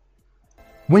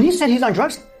 When he said he's on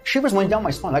drugs, shivers went down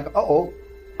my spine. Like, uh-oh,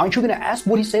 aren't you gonna ask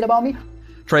what he said about me?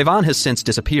 Trayvon has since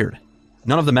disappeared.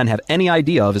 None of the men have any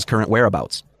idea of his current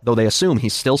whereabouts, though they assume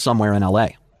he's still somewhere in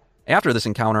L.A. After this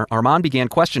encounter, Armand began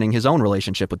questioning his own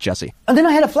relationship with Jesse. And then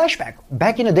I had a flashback.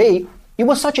 Back in the day, it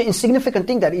was such an insignificant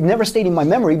thing that it never stayed in my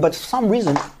memory, but for some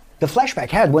reason, the flashback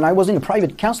had when I was in the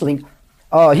private counseling,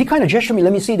 he kind of gestured me,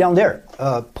 let me see down there,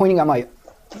 pointing at my,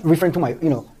 referring to my,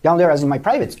 down there as in my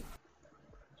privates.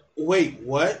 Wait,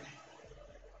 what?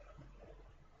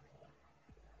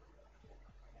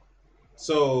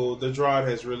 So the drawing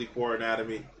has really poor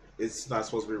anatomy. It's not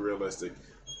supposed to be realistic.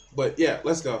 But yeah,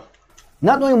 let's go.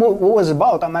 Not knowing what was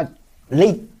about, I'm at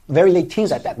very late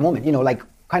teens at that moment,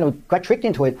 kind of got tricked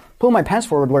into it, pulled my pants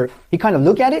forward where he kind of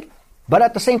looked at it, but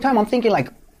at the same time I'm thinking like,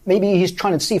 maybe he's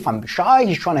trying to see if I'm shy,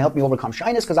 he's trying to help me overcome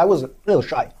shyness, because I was a little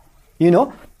shy,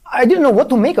 I didn't know what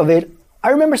to make of it. I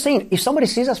remember saying, if somebody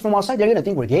sees us from outside, they're going to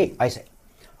think we're gay, I said.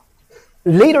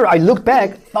 Later, I looked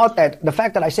back, thought that the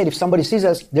fact that I said if somebody sees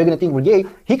us, they're going to think we're gay,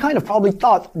 he kind of probably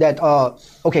thought that,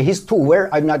 okay, he's too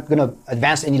aware, I'm not going to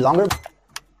advance any longer.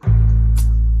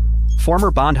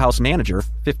 Former Bond House manager,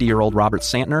 50-year-old Robert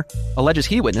Santner, alleges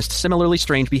he witnessed similarly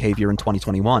strange behavior in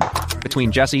 2021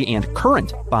 between Jesse and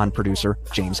current Bond producer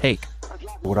James Hake.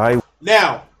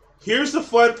 Now, here's the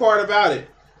fun part about it.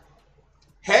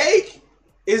 Hake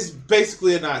is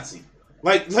basically a Nazi.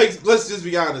 Like, let's just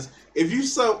be honest. If you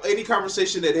saw any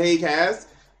conversation that Hake has,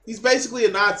 he's basically a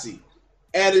Nazi.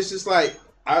 And it's just like,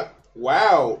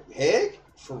 wow, Hake?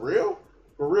 For real?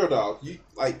 For real, dog. You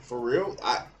for real?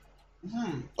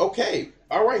 Okay.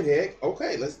 All right, Hake.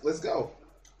 Okay, let's go.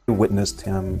 We witnessed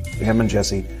him and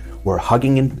Jesse were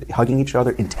hugging each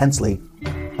other intensely,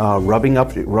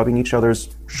 rubbing each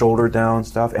other's shoulder down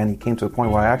stuff, and he came to a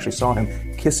point where I actually saw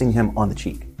him kissing him on the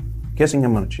cheek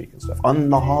and stuff, on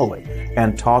the hallway,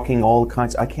 and talking all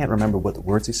kinds. I can't remember what the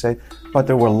words he said, but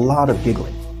there were a lot of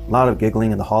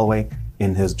giggling in the hallway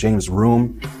in his James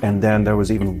room, and then there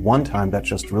was even one time that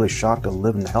just really shocked the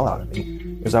living hell out of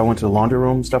me, is I went to the laundry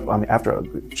room stuff. After I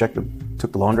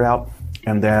took the laundry out,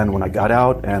 and then when I got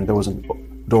out, and there was a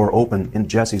door open in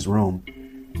Jesse's room,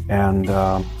 and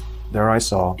there I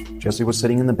saw Jesse was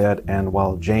sitting in the bed, and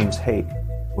while James Hake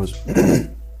was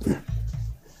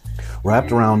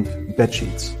wrapped around bed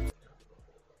sheets.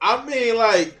 I mean,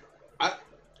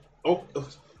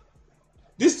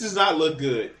 this does not look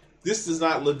good. This does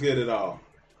not look good at all.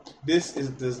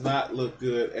 Does not look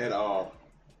good at all.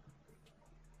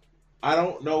 I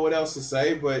don't know what else to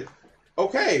say, but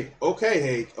okay,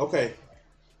 Hake, okay.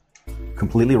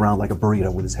 Completely around like a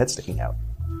burrito with his head sticking out.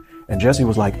 And Jesse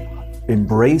was like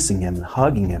embracing him and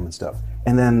hugging him and stuff,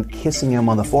 and then kissing him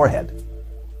on the forehead.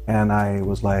 And I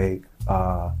was like,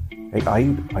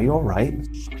 hey, are you all right?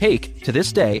 Hake, to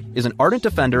this day, is an ardent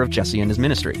defender of Jesse and his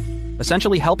ministry,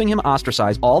 essentially helping him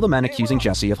ostracize all the men accusing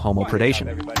Jesse of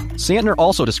homopredation. Santner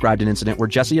also described an incident where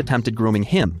Jesse attempted grooming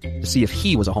him to see if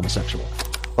he was a homosexual.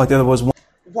 Like there was one.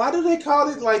 Why do they call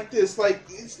it like this? Like,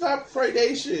 it's not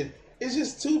predation. It's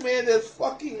just two men that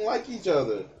fucking like each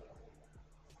other.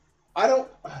 I don't...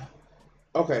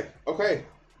 Okay.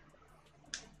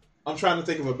 I'm trying to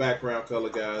think of a background color,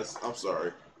 guys. I'm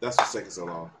sorry. That's what's taking so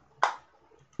long.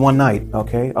 One night,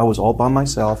 okay, I was all by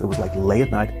myself. It was like late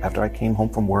at night after I came home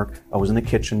from work. I was in the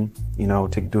kitchen,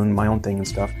 doing my own thing and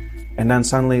stuff. And then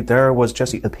suddenly there was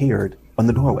Jesse appeared on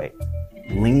the doorway,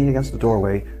 leaning against the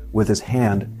doorway with his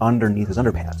hand underneath his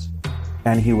underpants.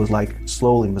 And he was like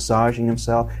slowly massaging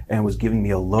himself and was giving me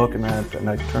a look. And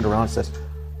I turned around and says,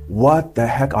 "What the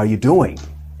heck are you doing?"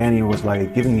 And he was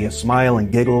like giving me a smile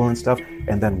and giggle and stuff,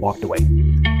 and then walked away.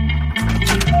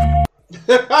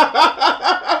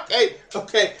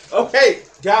 Okay.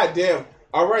 Goddamn.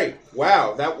 All right.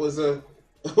 Wow. That was a...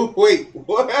 Wait,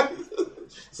 what?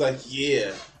 It's like,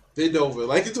 yeah. Bend over.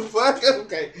 Like, what the fuck?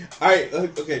 Okay. All right.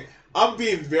 Okay. I'm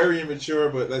being very immature,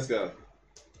 but let's go.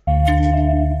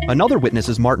 Another witness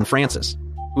is Martin Francis,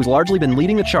 who's largely been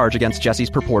leading the charge against Jesse's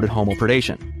purported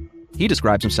homopredation. He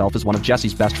describes himself as one of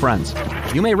Jesse's best friends.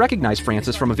 You may recognize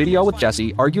Francis from a video with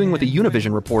Jesse arguing with a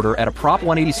Univision reporter at a Prop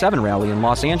 187 rally in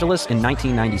Los Angeles in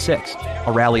 1996,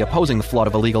 a rally opposing the flood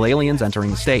of illegal aliens entering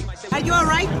the state. Are you all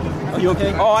right? Are you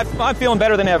okay? Oh, I'm feeling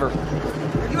better than ever.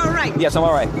 Are you all right? Yes, I'm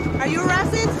all right. Are you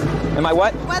racist? Am I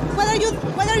what? What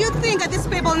are you think of these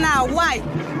people now? Why?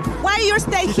 Why do you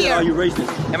stay here? Are you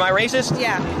racist? Am I racist?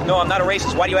 Yeah. No, I'm not a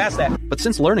racist. Why do you ask that? But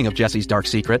since learning of Jesse's dark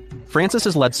secret, Francis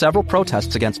has led several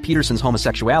protests against Peterson's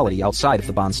homosexuality outside of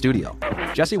the Bond studio.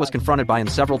 Jesse was confronted by him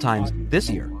several times this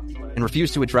year and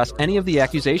refused to address any of the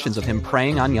accusations of him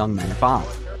preying on young men at Bond.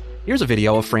 Here's a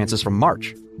video of Francis from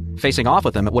March, facing off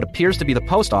with him at what appears to be the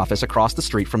post office across the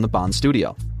street from the Bond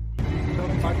studio.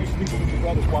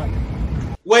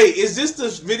 Wait, is this the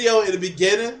video in the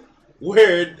beginning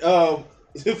where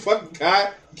the fucking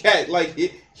cat like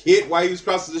hit while he was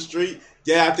crossing the street?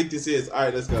 Yeah, I think this is. All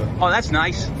right, let's go. Oh, that's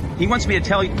nice. He wants me to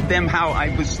tell them how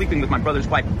I was sleeping with my brother's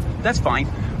wife. That's fine.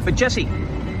 But Jesse,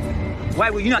 why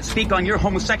will you not speak on your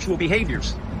homosexual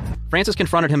behaviors? Francis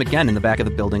confronted him again in the back of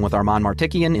the building with Armand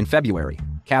Martikian in February,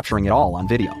 capturing it all on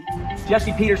video.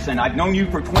 Jesse Peterson, I've known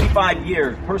you for 25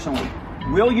 years personally.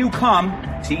 Will you come?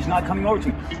 See, he's not coming over to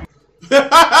me.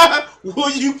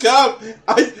 Will you come?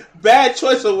 Bad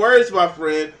choice of words, my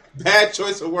friend. Bad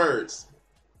choice of words.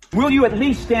 Will you at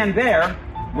least stand there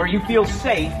where you feel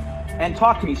safe and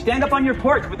talk to me? Stand up on your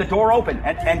porch with the door open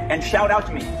and shout out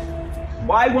to me.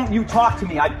 Why won't you talk to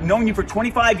me? I've known you for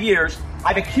 25 years.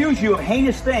 I've accused you of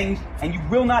heinous things, and you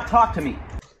will not talk to me.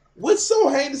 What's so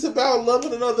heinous about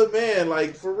loving another man?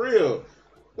 Like, for real.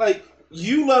 Like,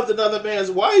 you loved another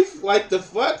man's wife? Like, the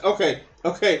fuck? Okay.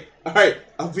 All right.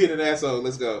 I'm being an asshole.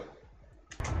 Let's go.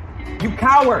 You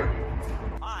coward!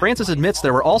 Francis admits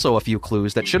there were also a few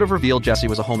clues that should have revealed Jesse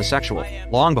was a homosexual,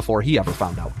 long before he ever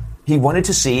found out. He wanted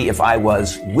to see if I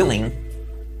was willing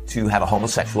to have a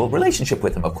homosexual relationship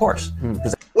with him, of course.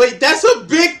 Wait, that's a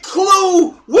big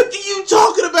clue! What are you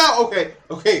talking about?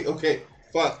 Okay.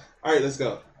 Fuck. All right, let's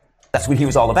go. That's what he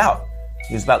was all about.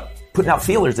 He was about putting out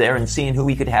feelers there and seeing who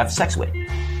he could have sex with.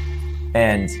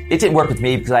 And it didn't work with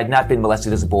me because I'd not been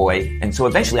molested as a boy. And so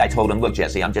eventually I told him, look,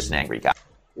 Jesse, I'm just an angry guy.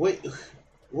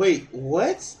 Wait,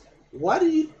 what? Why do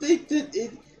you think that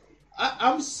it...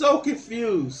 I'm so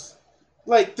confused.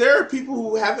 Like, there are people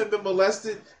who haven't been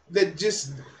molested that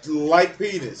just like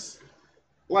penis.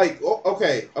 Like,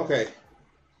 okay.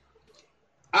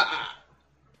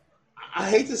 I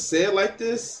hate to say it like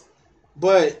this,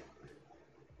 but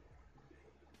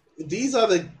these are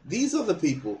the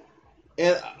people,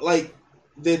 and like,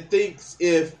 that thinks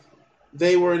if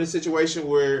they were in a situation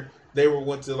where they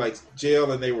went to like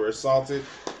jail and they were assaulted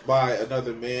by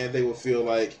another man, they would feel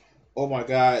like, oh my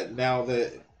God, now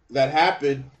that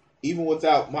happened, even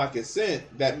without my consent,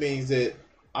 that means that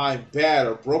I'm bad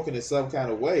or broken in some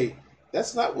kind of way.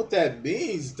 That's not what that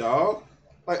means, dog.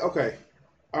 Like, okay,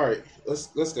 all right,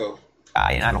 let's go.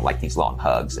 And I don't like these long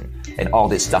hugs and all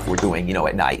this stuff we're doing,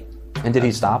 at night. And did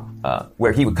he stop?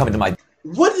 Where he would come into my...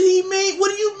 What did he mean? What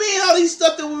do you mean all these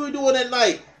stuff that we were doing at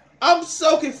night? I'm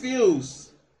so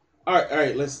confused. All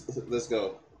right, let's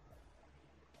go.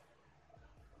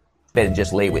 Bed and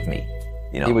just lay with me,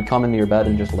 He would come into your bed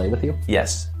and just lay with you?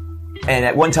 Yes. And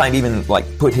at one time even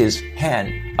put his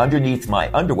hand underneath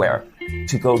my underwear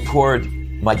to go toward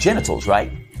my genitals,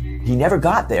 right? He never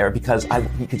got there because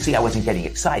he could see I wasn't getting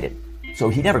excited. So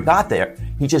he never got there.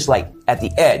 He just at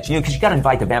the edge, because you got to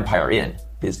invite the vampire in.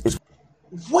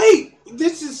 Wait,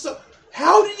 this is so...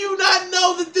 How do you not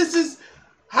know that this is...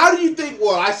 How do you think,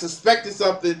 well, I suspected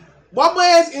something? My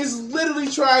man is literally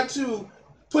trying to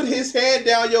put his hand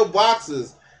down your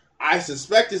boxes. I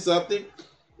suspected something.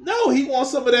 No, he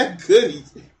wants some of that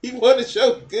goodies. He wants to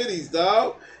show goodies,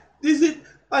 dog. Is it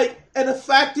and the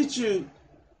fact that you...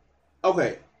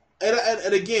 Okay,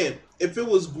 and again, if it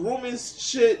was grooming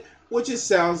shit, which it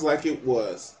sounds like it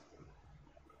was,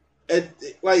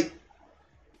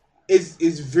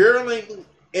 it's virulent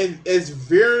and as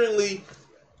virulently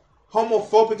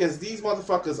homophobic as these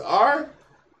motherfuckers are,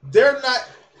 they're not...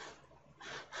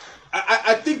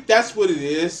 I think that's what it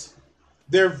is.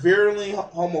 They're virulently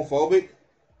homophobic,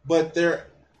 but they're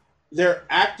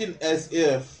acting as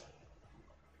if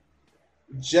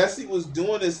Jesse was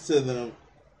doing this to them,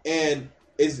 and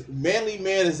as manly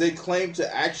man as they claim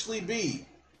to actually be,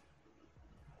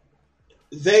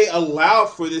 they allowed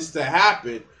for this to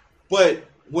happen. But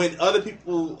when other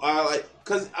people are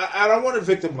because I don't want to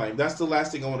victim blame. That's the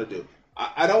last thing I want to do.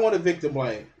 I don't want to victim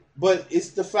blame. But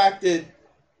it's the fact that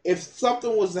if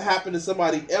something was to happen to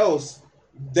somebody else,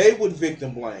 they would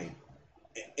victim blame.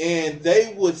 And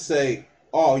they would say,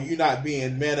 oh, you're not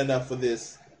being man enough for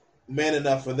this, man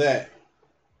enough for that.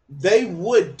 They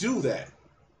would do that.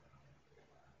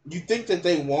 You think that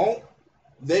they won't?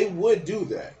 They would do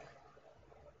that.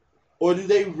 Or do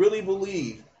they really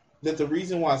believe that the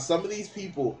reason why some of these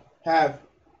people have,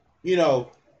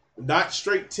 not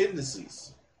straight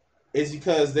tendencies, is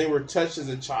because they were touched as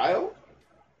a child?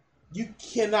 You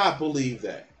cannot believe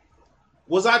that.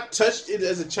 Was I touched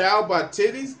as a child by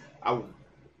titties?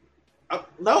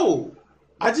 No.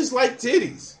 I just like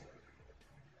titties.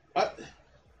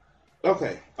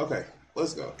 Okay,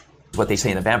 let's go. What they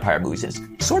say in the vampire movies is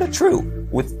sort of true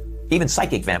with even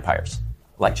psychic vampires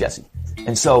like Jesse.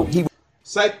 And so he...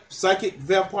 Psychic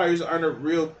vampires aren't a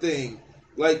real thing.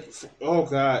 Like, oh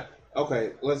God.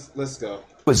 Okay, let's go.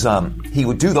 He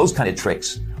would do those kind of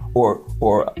tricks or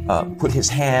put his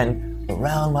hand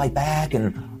around my back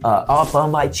and up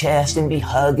on my chest and be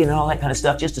hugging and all that kind of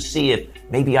stuff just to see if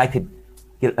maybe I could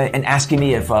get, and asking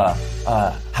me if how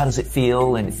does it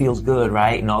feel, and it feels good,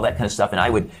 right, and all that kind of stuff, and I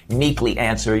would meekly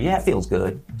answer, yeah, it feels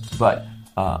good, but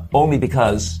only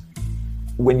because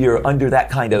when you're under that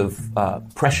kind of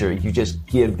pressure, you just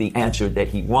give the answer that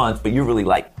he wants, but you're really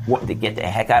like wanting to get the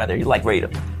heck out of there. You're like ready to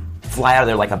fly out of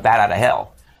there like a bat out of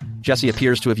hell. Jesse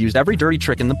appears to have used every dirty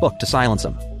trick in the book to silence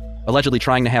him, allegedly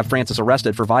trying to have Francis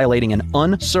arrested for violating an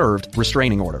unserved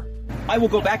restraining order. I will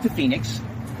go back to Phoenix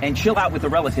and chill out with the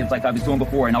relatives like I was doing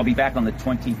before, and I'll be back on the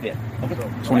 25th. Okay.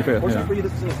 25th,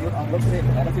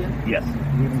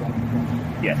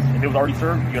 yeah. Yes. If it was already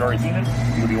served, you had already seen it,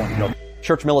 you would be wanting to go.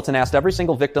 Church militant asked every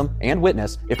single victim and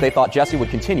witness if they thought Jesse would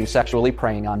continue sexually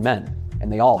preying on men,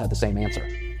 and they all had the same answer.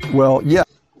 Well, yeah.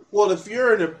 Well, if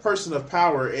you're a person of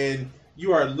power and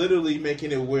you are literally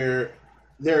making it where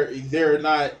they're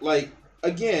not, like,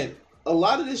 again, a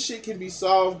lot of this shit can be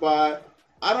solved by,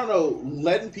 I don't know,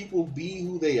 letting people be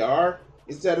who they are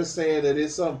instead of saying that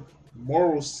it's some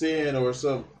moral sin or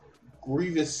some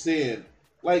grievous sin.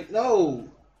 Like, no,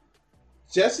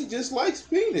 Jesse just likes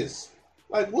penis.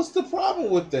 Like, what's the problem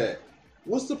with that?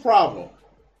 What's the problem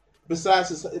besides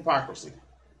his hypocrisy?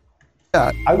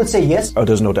 I would say yes. Oh,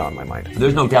 there's no doubt in my mind.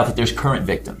 There's no doubt that there's current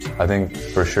victims. I think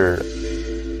for sure.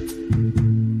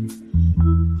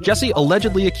 Jesse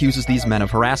allegedly accuses these men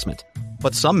of harassment,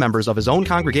 but some members of his own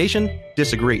congregation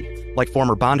disagree, like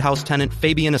former Bond House tenant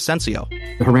Fabian Asensio.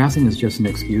 The harassing is just an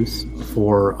excuse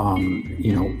for,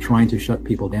 trying to shut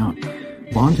people down.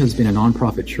 Bond has been a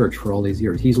nonprofit church for all these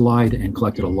years. He's lied and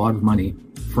collected a lot of money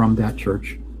from that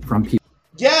church, from people.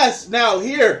 Yes, now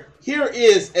here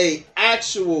is a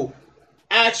actual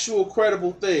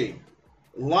credible thing.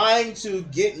 Lying to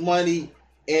get money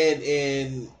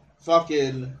and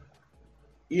fucking,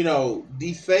 defraud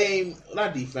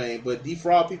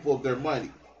people of their money.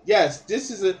 Yes,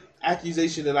 this is an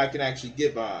accusation that I can actually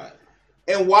get behind.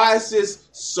 And why is this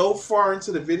so far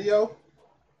into the video?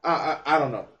 I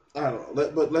don't know.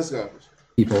 But let's go.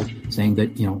 People saying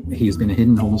that, he's been a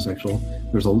hidden homosexual.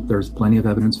 There's plenty of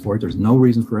evidence for it. There's no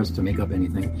reason for us to make up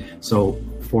anything. So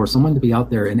for someone to be out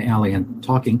there in the alley and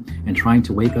talking and trying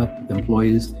to wake up the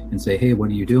employees and say, hey, what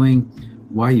are you doing?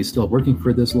 Why are you still working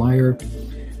for this liar?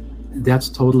 That's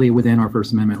totally within our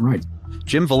First Amendment rights.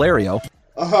 Jim Valerio.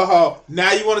 Oh,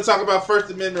 now you want to talk about First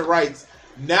Amendment rights.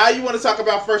 But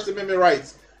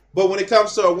when it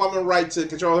comes to a woman's right to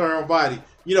control her own body,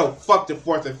 fuck the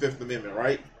Fourth and Fifth Amendment,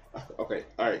 right? Okay,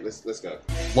 all right, let's go.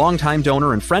 Longtime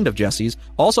donor and friend of Jesse's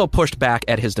also pushed back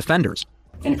at his defenders.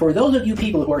 And for those of you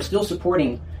people who are still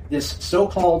supporting this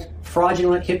so-called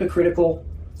fraudulent, hypocritical,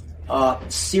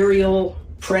 serial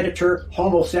predator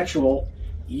homosexual,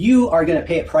 you are going to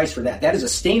pay a price for that. That is a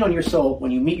stain on your soul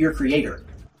when you meet your creator.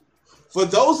 For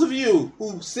those of you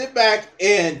who sit back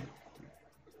and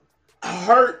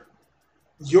hurt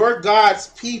your God's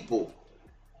people,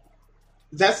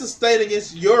 that's a stain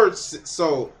against your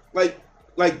soul. Like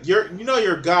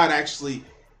your God actually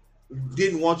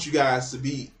didn't want you guys to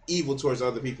be evil towards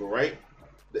other people, right?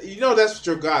 That's what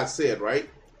your God said, right?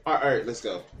 All right, let's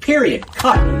go. Period.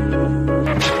 Cut.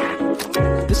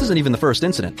 This isn't even the first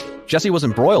incident. Jesse was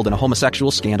embroiled in a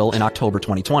homosexual scandal in October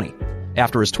 2020.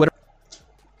 After his Twitter...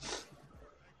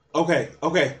 Okay.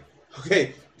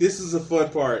 This is the fun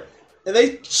part. And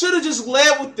they should have just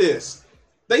led with this.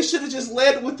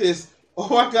 Oh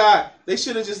my God. They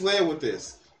should have just led with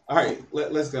this. All right,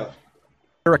 let's go.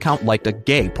 Their account liked a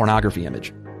gay pornography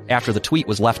image. After the tweet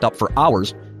was left up for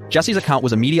hours, Jesse's account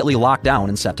was immediately locked down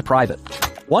and set to private.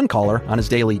 One caller on his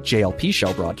daily JLP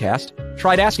show broadcast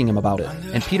tried asking him about it,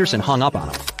 and Peterson hung up on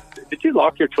him. Did you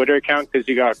lock your Twitter account because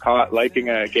you got caught liking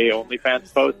a gay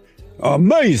OnlyFans post?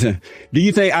 Amazing. Do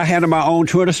you think I handle my own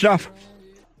Twitter stuff?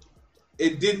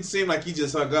 It didn't seem like he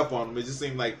just hung up on him. It just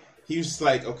seemed like he was just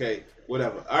like, okay,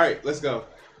 whatever. All right, let's go.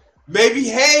 Maybe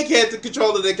Hank had the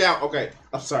control of the account. Okay,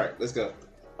 I'm sorry. Let's go.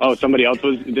 Oh, somebody else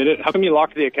did it? How come you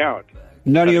locked the account?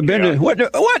 None of your business. What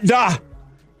the?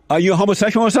 Are you a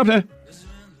homosexual or something?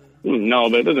 No,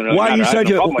 but it doesn't really Why matter.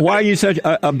 are you such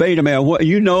a beta male? What,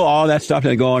 you know all that stuff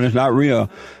that's going on is not real,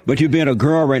 but you're being a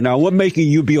girl right now. What making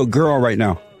you be a girl right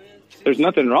now? There's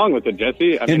nothing wrong with it,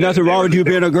 Jesse. There's nothing wrong with you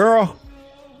being a girl?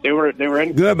 They were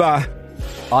in. Goodbye.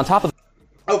 On top of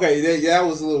Okay, that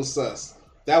was a little sus.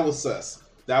 That was sus.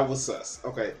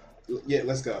 Okay, yeah,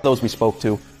 let's go. those we spoke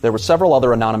to, there were several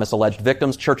other anonymous alleged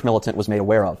victims Church Militant was made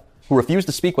aware of, who refused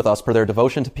to speak with us per their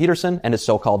devotion to Peterson and his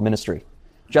so-called ministry.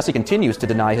 Jesse continues to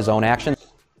deny his own actions.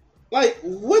 Like,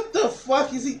 what the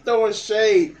fuck is he throwing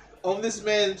shade on this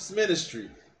man's ministry?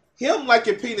 Him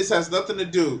liking penis has nothing to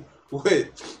do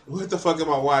with what the fuck am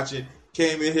I watching?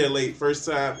 Came in here late, first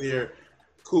time here.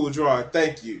 Cool draw,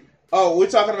 thank you. Oh, we're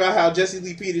talking about how Jesse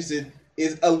Lee Peterson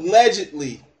is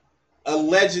allegedly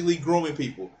grooming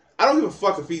people. I don't give a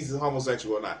fuck if he's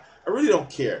homosexual or not. I really don't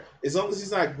care. As long as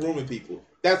he's not grooming people.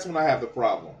 That's when I have the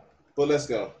problem. But let's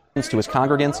go. To his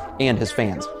congregants and his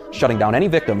fans, shutting down any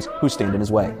victims who stand in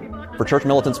his way. For Church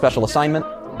Militant Special Assignment,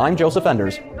 I'm Joseph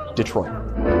Enders, Detroit.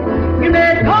 You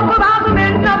may talk about the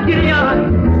men of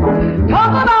Gideon,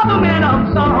 talk about the men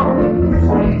of Saul.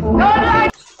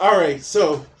 All right,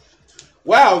 so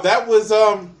wow, that was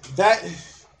that.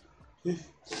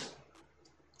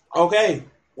 Okay,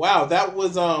 wow, that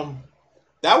was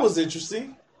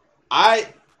interesting. I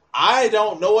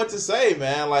don't know what to say,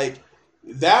 man. Like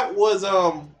that was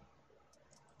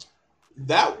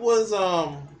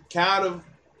kind of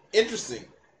interesting.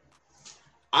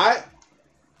 I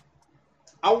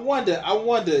wonder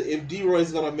if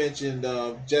D-Roy's gonna mention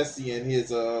Jesse and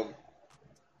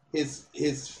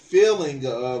his feeling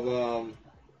of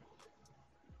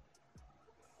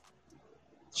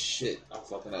shit. I'm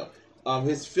fucking up.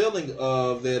 His feeling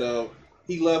of that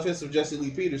he loved him some Jesse Lee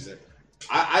Peterson.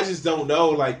 I just don't know.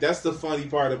 Like that's the funny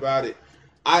part about it.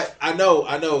 I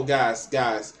know,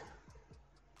 guys.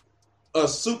 A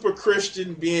super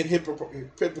Christian being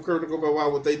hypocritical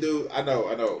about what they do. I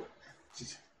know.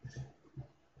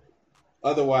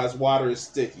 Otherwise, water is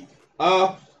sticky.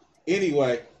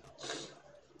 Anyway.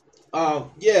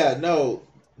 Yeah, no,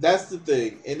 that's the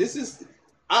thing. And this is,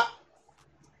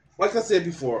 like I said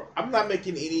before, I'm not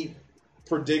making any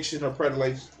prediction or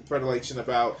predilection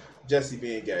about Jesse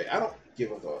being gay. I don't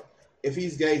give a fuck. If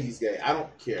he's gay, he's gay. I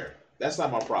don't care. That's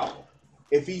not my problem.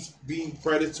 If he's being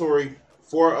predatory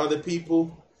for other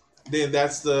people, then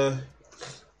that's the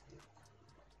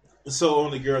so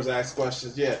only girls ask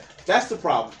questions. Yeah, that's the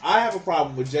problem. I have a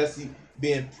problem with Jesse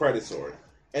being predatory.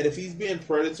 And if he's being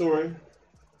predatory,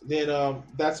 then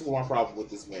that's what my problem with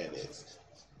this man is.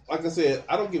 Like I said,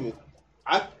 I don't give a...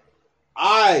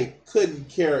 I couldn't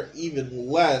care even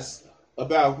less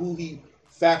about who he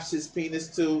faps his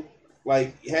penis to.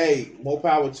 Like, hey, more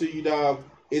power to you, dog.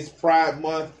 It's Pride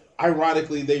Month.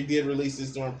 Ironically, they did release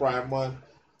this during Pride Month.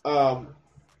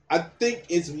 I think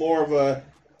it's more of a...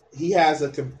 He has a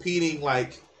competing,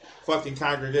 like, fucking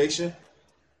congregation.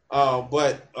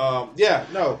 Yeah,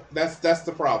 no, that's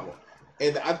the problem.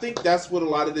 And I think that's what a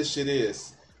lot of this shit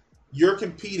is. You're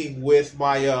competing with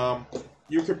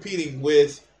you're competing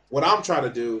with what I'm trying to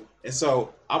do, and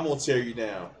so I'm gonna tear you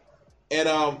down.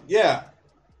 And yeah,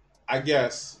 I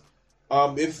guess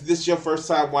if this is your first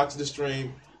time watching the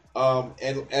stream,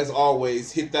 and as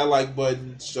always, hit that like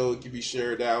button so it can be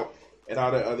shared out and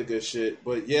all that other good shit.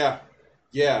 But yeah,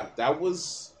 that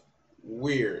was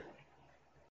weird.